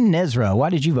 And Nezra, why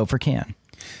did you vote for Can?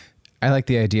 I like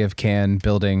the idea of Can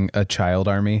building a child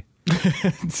army.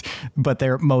 But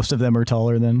most of them are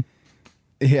taller than.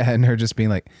 Yeah, and her just being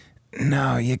like,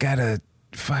 no, you gotta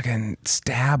fucking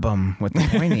stab them with the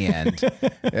pointy end.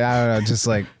 I don't know, just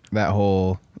like that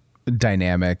whole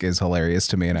dynamic is hilarious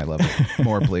to me, and I love it.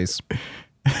 More, please.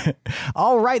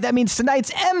 All right, that means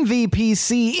tonight's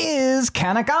MVPC is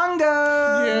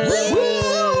Kanakanga.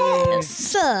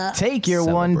 Yes. Take your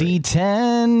Celebrate.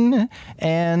 1d10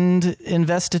 and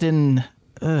invest it in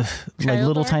like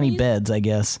little tiny armies? beds, I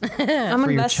guess. I'm For your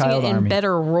investing child it in army.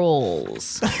 better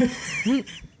roles.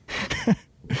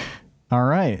 All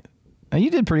right. You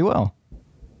did pretty well.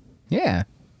 Yeah.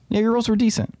 Yeah, your rolls were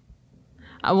decent.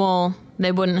 Well,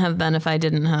 they wouldn't have been if I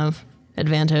didn't have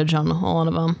advantage on a lot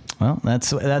of them. Well,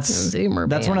 that's Zoomer one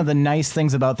band. of the nice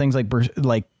things about things like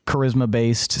charisma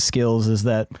based skills is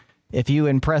that if you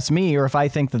impress me or if I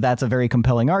think that that's a very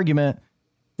compelling argument,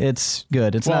 it's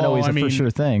good. It's not Well, always I a for mean,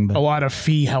 sure thing, but A lot of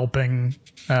fee helping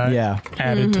yeah,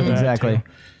 added to that. exactly.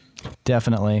 too.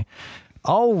 Definitely.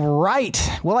 All right.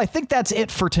 Well, I think that's it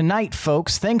for tonight,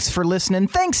 folks. Thanks for listening.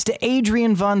 Thanks to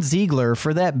Adrian Von Ziegler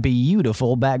for that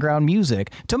beautiful background music.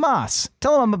 Tomas,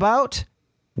 tell them about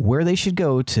where they should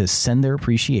go to send their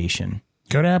appreciation.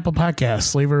 Go to Apple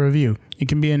Podcasts, leave a review. It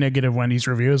can be a negative Wendy's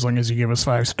review as long as you give us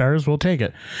 5 stars. We'll take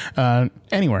it.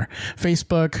 Anywhere.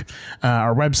 Facebook,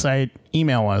 our website,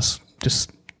 email us.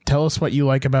 Just tell us what you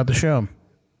like about the show,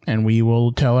 and we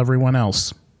will tell everyone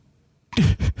else.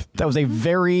 That was a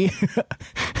very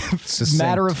Succinct.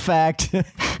 matter-of-fact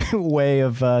way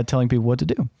of telling people what to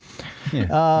do.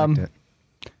 Yeah, liked it.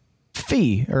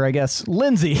 Fee, or I guess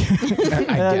Lindsay,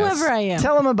 Whoever I am.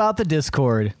 tell them about the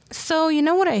Discord. So, you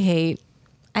know what I hate?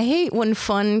 I hate when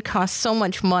fun costs so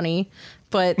much money,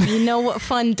 but you know what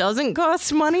fun doesn't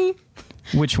cost money?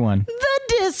 Which one? The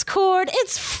Discord.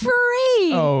 It's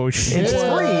free. Oh, shit. It's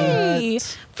free.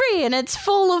 Free, and it's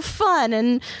full of fun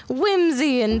and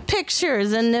whimsy and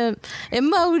pictures and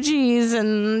emojis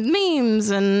and memes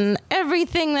and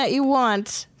everything that you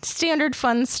want. Standard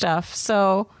fun stuff.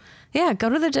 So, yeah, go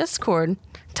to the Discord.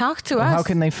 Talk to us. How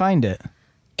can they find it?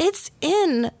 It's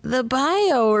in the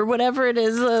bio or whatever it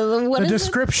is. What The is it?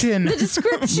 description. The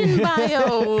description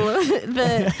bio.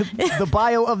 The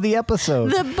bio of the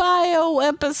episode. The bio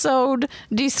episode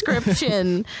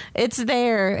description. It's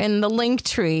there in the link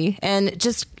tree, and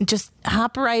just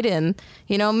hop right in.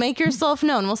 You know, make yourself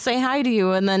known. We'll say hi to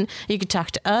you, and then you can talk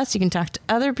to us. You can talk to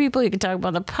other people. You can talk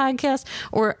about the podcast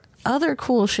or other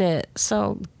cool shit.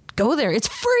 So go there. It's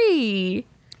free.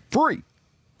 Free.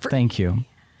 Thank you.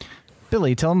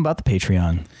 Billy, tell them about the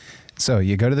Patreon. So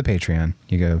you go to the Patreon.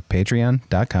 You go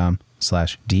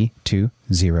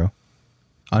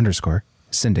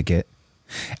patreon.com/D20_syndicate.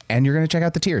 And you're going to check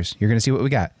out the tiers. You're going to see what we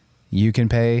got. You can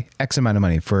pay X amount of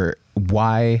money for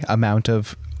Y amount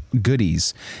of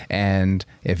goodies. And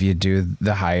if you do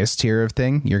the highest tier of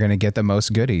thing, you're going to get the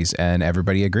most goodies. And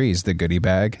everybody agrees the goodie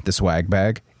bag, the swag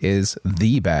bag, is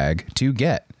the bag to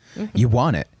get. You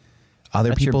want it. Other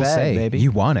That's your people bag, say baby.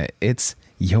 you want it. It's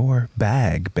your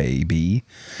bag, baby.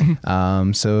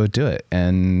 So do it.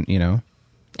 And, you know,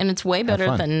 And it's way better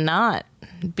fun. than not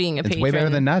being a It's patron. way better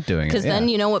than not doing it, Because then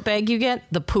yeah. you know what bag you get?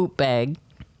 The poop bag.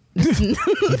 you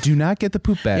do not get the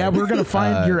poop bag. Yeah, we're going to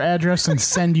find your address and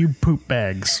send you poop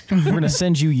bags. We're going to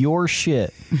send you your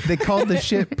shit. They called the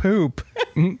shit poop.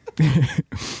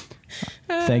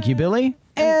 Thank you, Billy.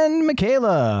 And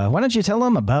Michaela, why don't you tell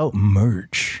them about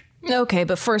merch? Okay,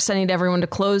 but first I need everyone to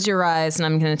close your eyes, and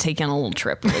I'm going to take you on a little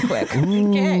trip really quick.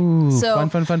 Okay. So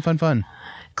Fun.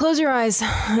 close your eyes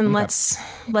and let's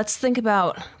think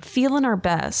about feeling our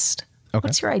best. Okay.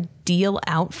 What's your ideal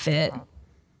outfit?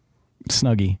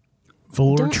 Snuggie.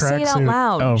 Velour Don't say it out tracksuit.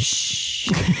 loud. Oh, Shh.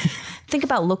 Think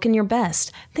about looking your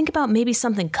best. Think about maybe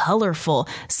something colorful,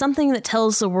 something that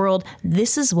tells the world,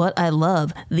 this is what I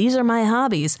love. These are my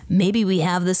hobbies. Maybe we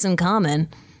have this in common.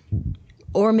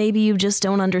 Or maybe you just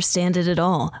don't understand it at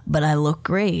all, but I look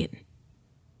great.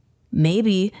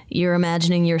 Maybe you're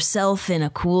imagining yourself in a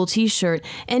cool t-shirt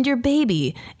and your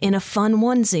baby in a fun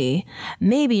onesie.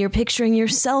 Maybe you're picturing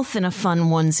yourself in a fun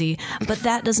onesie, but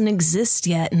that doesn't exist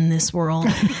yet in this world.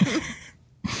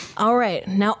 All right,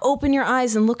 now open your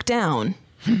eyes and look down.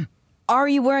 Are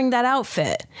you wearing that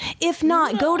outfit? If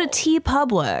not, go to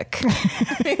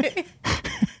TeePublic.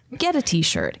 Get a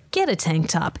t-shirt, get a tank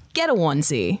top, get a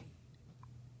onesie.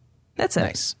 That's it.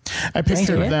 Nice. I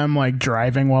pictured them like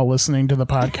driving while listening to the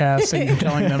podcast and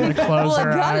telling them to close Well,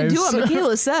 their I gotta eyes. do what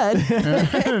Michaela said.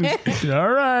 All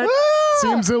right.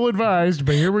 Seems ill-advised,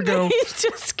 but here we go. You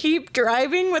just keep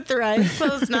driving with their eyes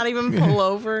closed, not even pull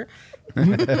over.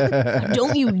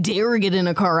 Don't you dare get in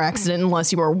a car accident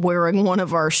unless you are wearing one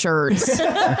of our shirts.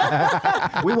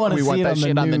 We want to see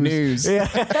it on the news. Yeah.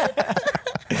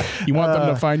 You want them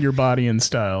to find your body in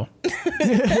style.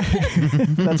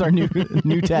 That's our new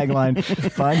tagline.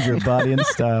 Find your body in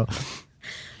style.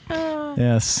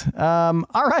 Yes. All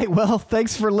right. Well,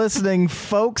 thanks for listening,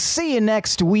 folks. See you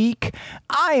next week.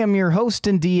 I am your host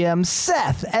and DM,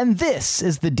 Seth, and this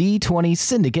is the D20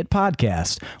 Syndicate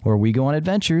podcast, where we go on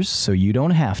adventures so you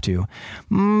don't have to.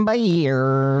 Bye.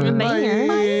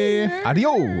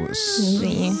 Adios.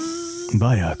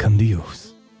 Vaya con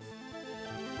Dios.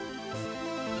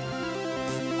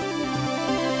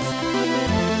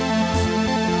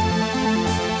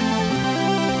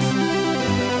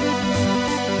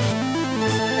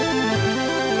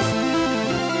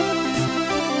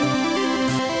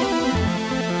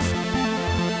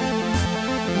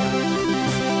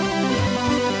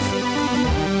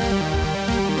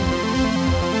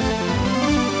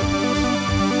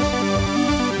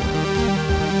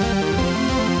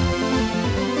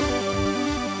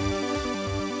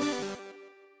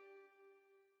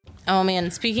 Oh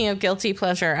man, speaking of guilty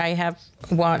pleasure, I have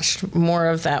watched more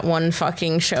of that one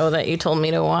fucking show that you told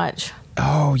me to watch.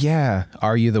 Oh, yeah.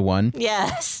 Are You the One?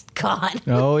 Yes. God.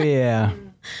 Oh, yeah.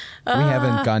 We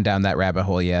haven't gone down that rabbit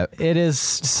hole yet. It is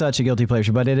such a guilty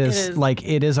pleasure, but it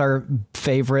is our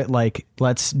favorite, like,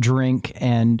 let's drink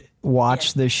and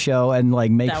watch this show and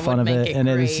like make That fun would of make it. it And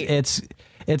great.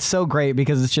 it's so great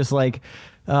because it's just like,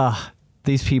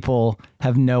 these people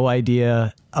have no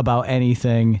idea about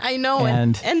anything. I know,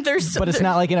 and there's but it's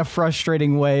not like in a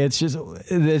frustrating way. It's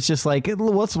just like,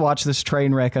 let's watch this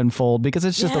train wreck unfold because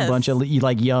it's just a bunch of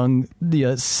like young,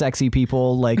 sexy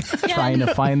people like trying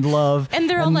to find love. And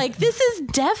they're all like, this is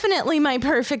definitely my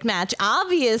perfect match.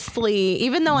 Obviously,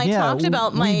 even though I talked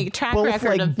about my track record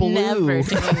like of blue. never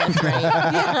doing this right.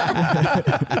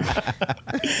 Yeah.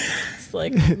 It's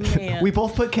like, man. We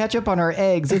both put ketchup on our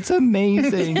eggs. It's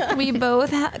amazing. We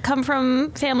both come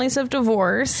from families of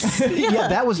divorce. Yeah,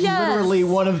 that was literally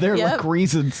one of their like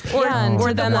reasons. Or then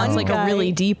that's one like guy- a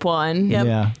really deep one. Yep.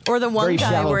 Yeah. Or the one Very guy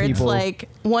shallow where people.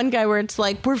 it's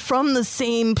like, we're from the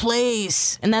same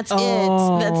place. And that's it.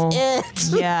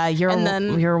 That's it. Yeah,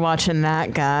 you're watching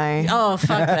that guy. Oh,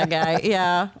 fuck that guy.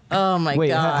 Yeah. Oh, my Wait,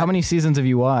 God. how many seasons have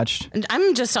you watched?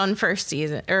 I'm just on first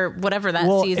season or whatever that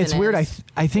Well, season is. it's weird.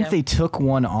 I think they took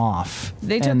one off.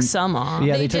 They took some off.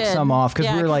 Yeah, they took did. some off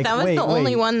because we were like, that was wait, the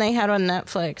only wait. one they had on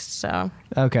Netflix. So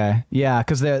Okay, yeah,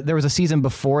 because there was a season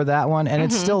before that one, and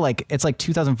it's still like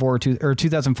 2004 or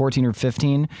 2014 or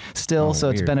 15 still. So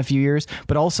it's weird. been a few years.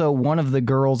 But also one of the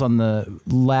girls on the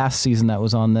last season that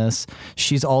was on this,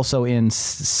 she's also in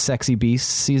Sexy Beast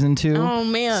season 2. oh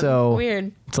man, so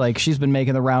weird. It's like she's been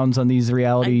making the rounds on these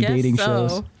reality I guess dating so.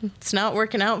 shows. It's not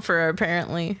working out for her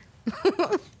apparently.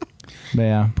 But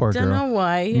yeah, Poor Don't girl. know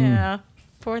why. Yeah,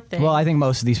 poor thing. well, I think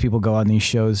most of these people go on these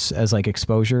shows as like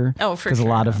exposure. Oh, for because a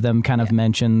lot sure. of them kind of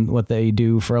mention what they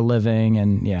do for a living,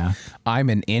 and yeah, I'm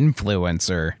an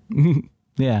influencer.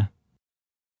 yeah.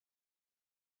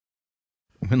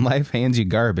 When life hands you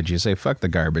garbage, you say, fuck the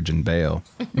garbage and bail.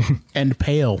 And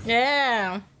pale.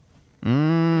 yeah.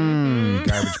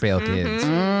 Garbage bail kids.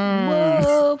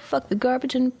 Whoa, fuck the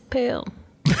garbage and pail.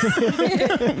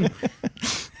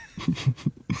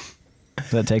 Does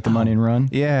that take the money and run?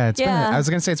 Yeah, Yeah. I was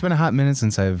going to say, it's been a hot minute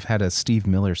since I've had a Steve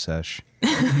Miller sesh.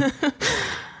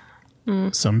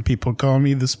 Some people call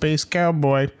me the space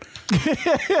cowboy.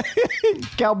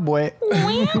 Cowboy.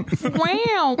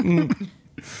 Wow.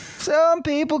 Some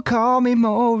people call me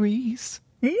Maurice.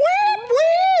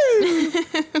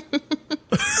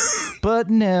 But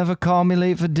never call me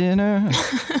late for dinner.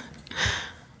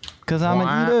 Cause I'm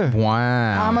an eater.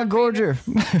 Wow. I'm a gorger.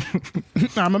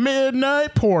 I'm a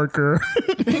midnight porker.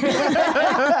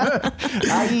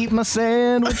 I eat my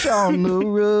sandwich on the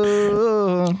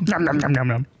road. Nom, nom, nom, nom,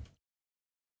 nom.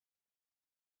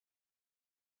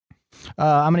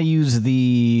 I'm going to use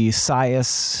the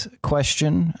Sias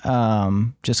question,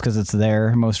 just because it's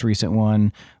their most recent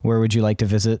one. Where would you like to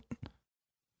visit?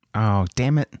 Oh,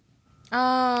 damn it.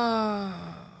 Oh.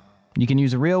 You can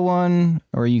use a real one,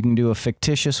 or you can do a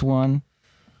fictitious one.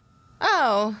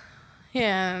 Oh.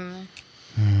 Yeah.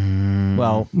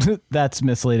 Well, that's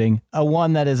misleading. A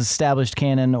one that is established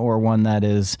canon, or one that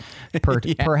is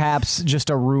perhaps just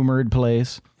a rumored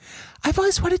place. I've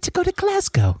always wanted to go to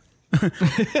Glasgow.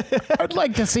 I'd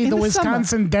like to see the the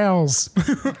Wisconsin Dells.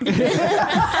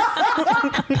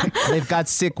 They've got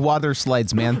sick water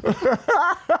slides, man.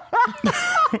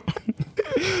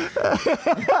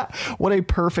 What a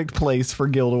perfect place for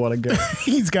Gil to want to go.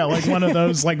 He's got like one of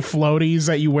those like floaties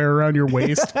that you wear around your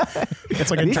waist.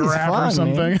 It's like a This is giraffe or fun,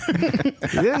 something. man.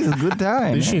 It is a good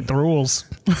time. This shit rules.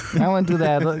 I went to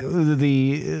that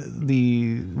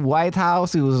the White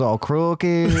House. It was all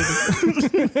crooked.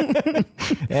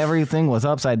 Everything was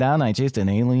upside down. I chased an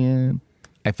alien.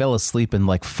 I fell asleep in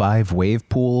like 5 wave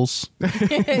pools.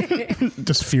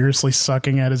 Just furiously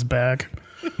sucking at his back.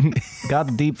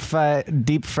 Got deep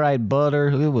fried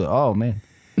butter. Oh man.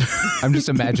 I'm just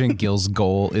imagining Gil's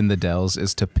goal in the Dells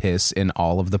is to piss in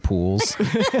all of the pools.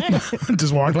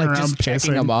 Just walking Like around just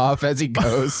checking pissing. them off as he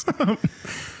goes.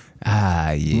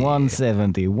 Yeah.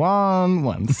 171,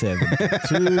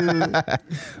 172.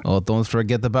 Oh, don't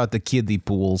forget about the kiddie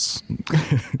pools.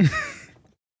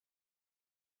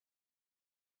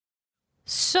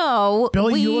 So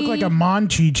Billy, you look like a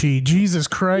Mon-Chi-Chi. Jesus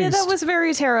Christ. Yeah, that was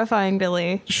very terrifying,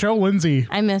 Billy. Show Lindsay.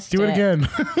 I missed Do it again.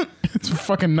 It's a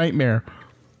fucking nightmare.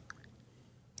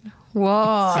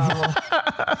 Whoa.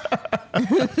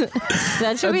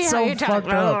 That should be That's how so you talk.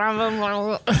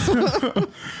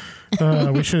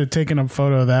 We should have taken a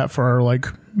photo of that for our like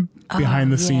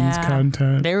behind the scenes yeah.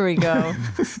 content. There we go.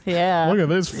 Yeah. Look at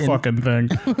this fucking thing.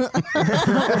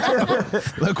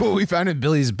 Look what we found in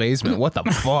Billy's basement. What the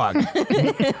fuck?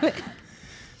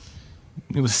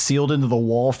 It was sealed into the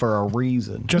wall for a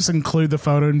reason. Just include the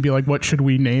photo and be like, what should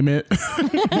we name it?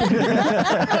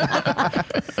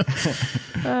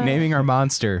 Naming our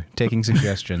monster, taking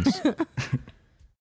suggestions.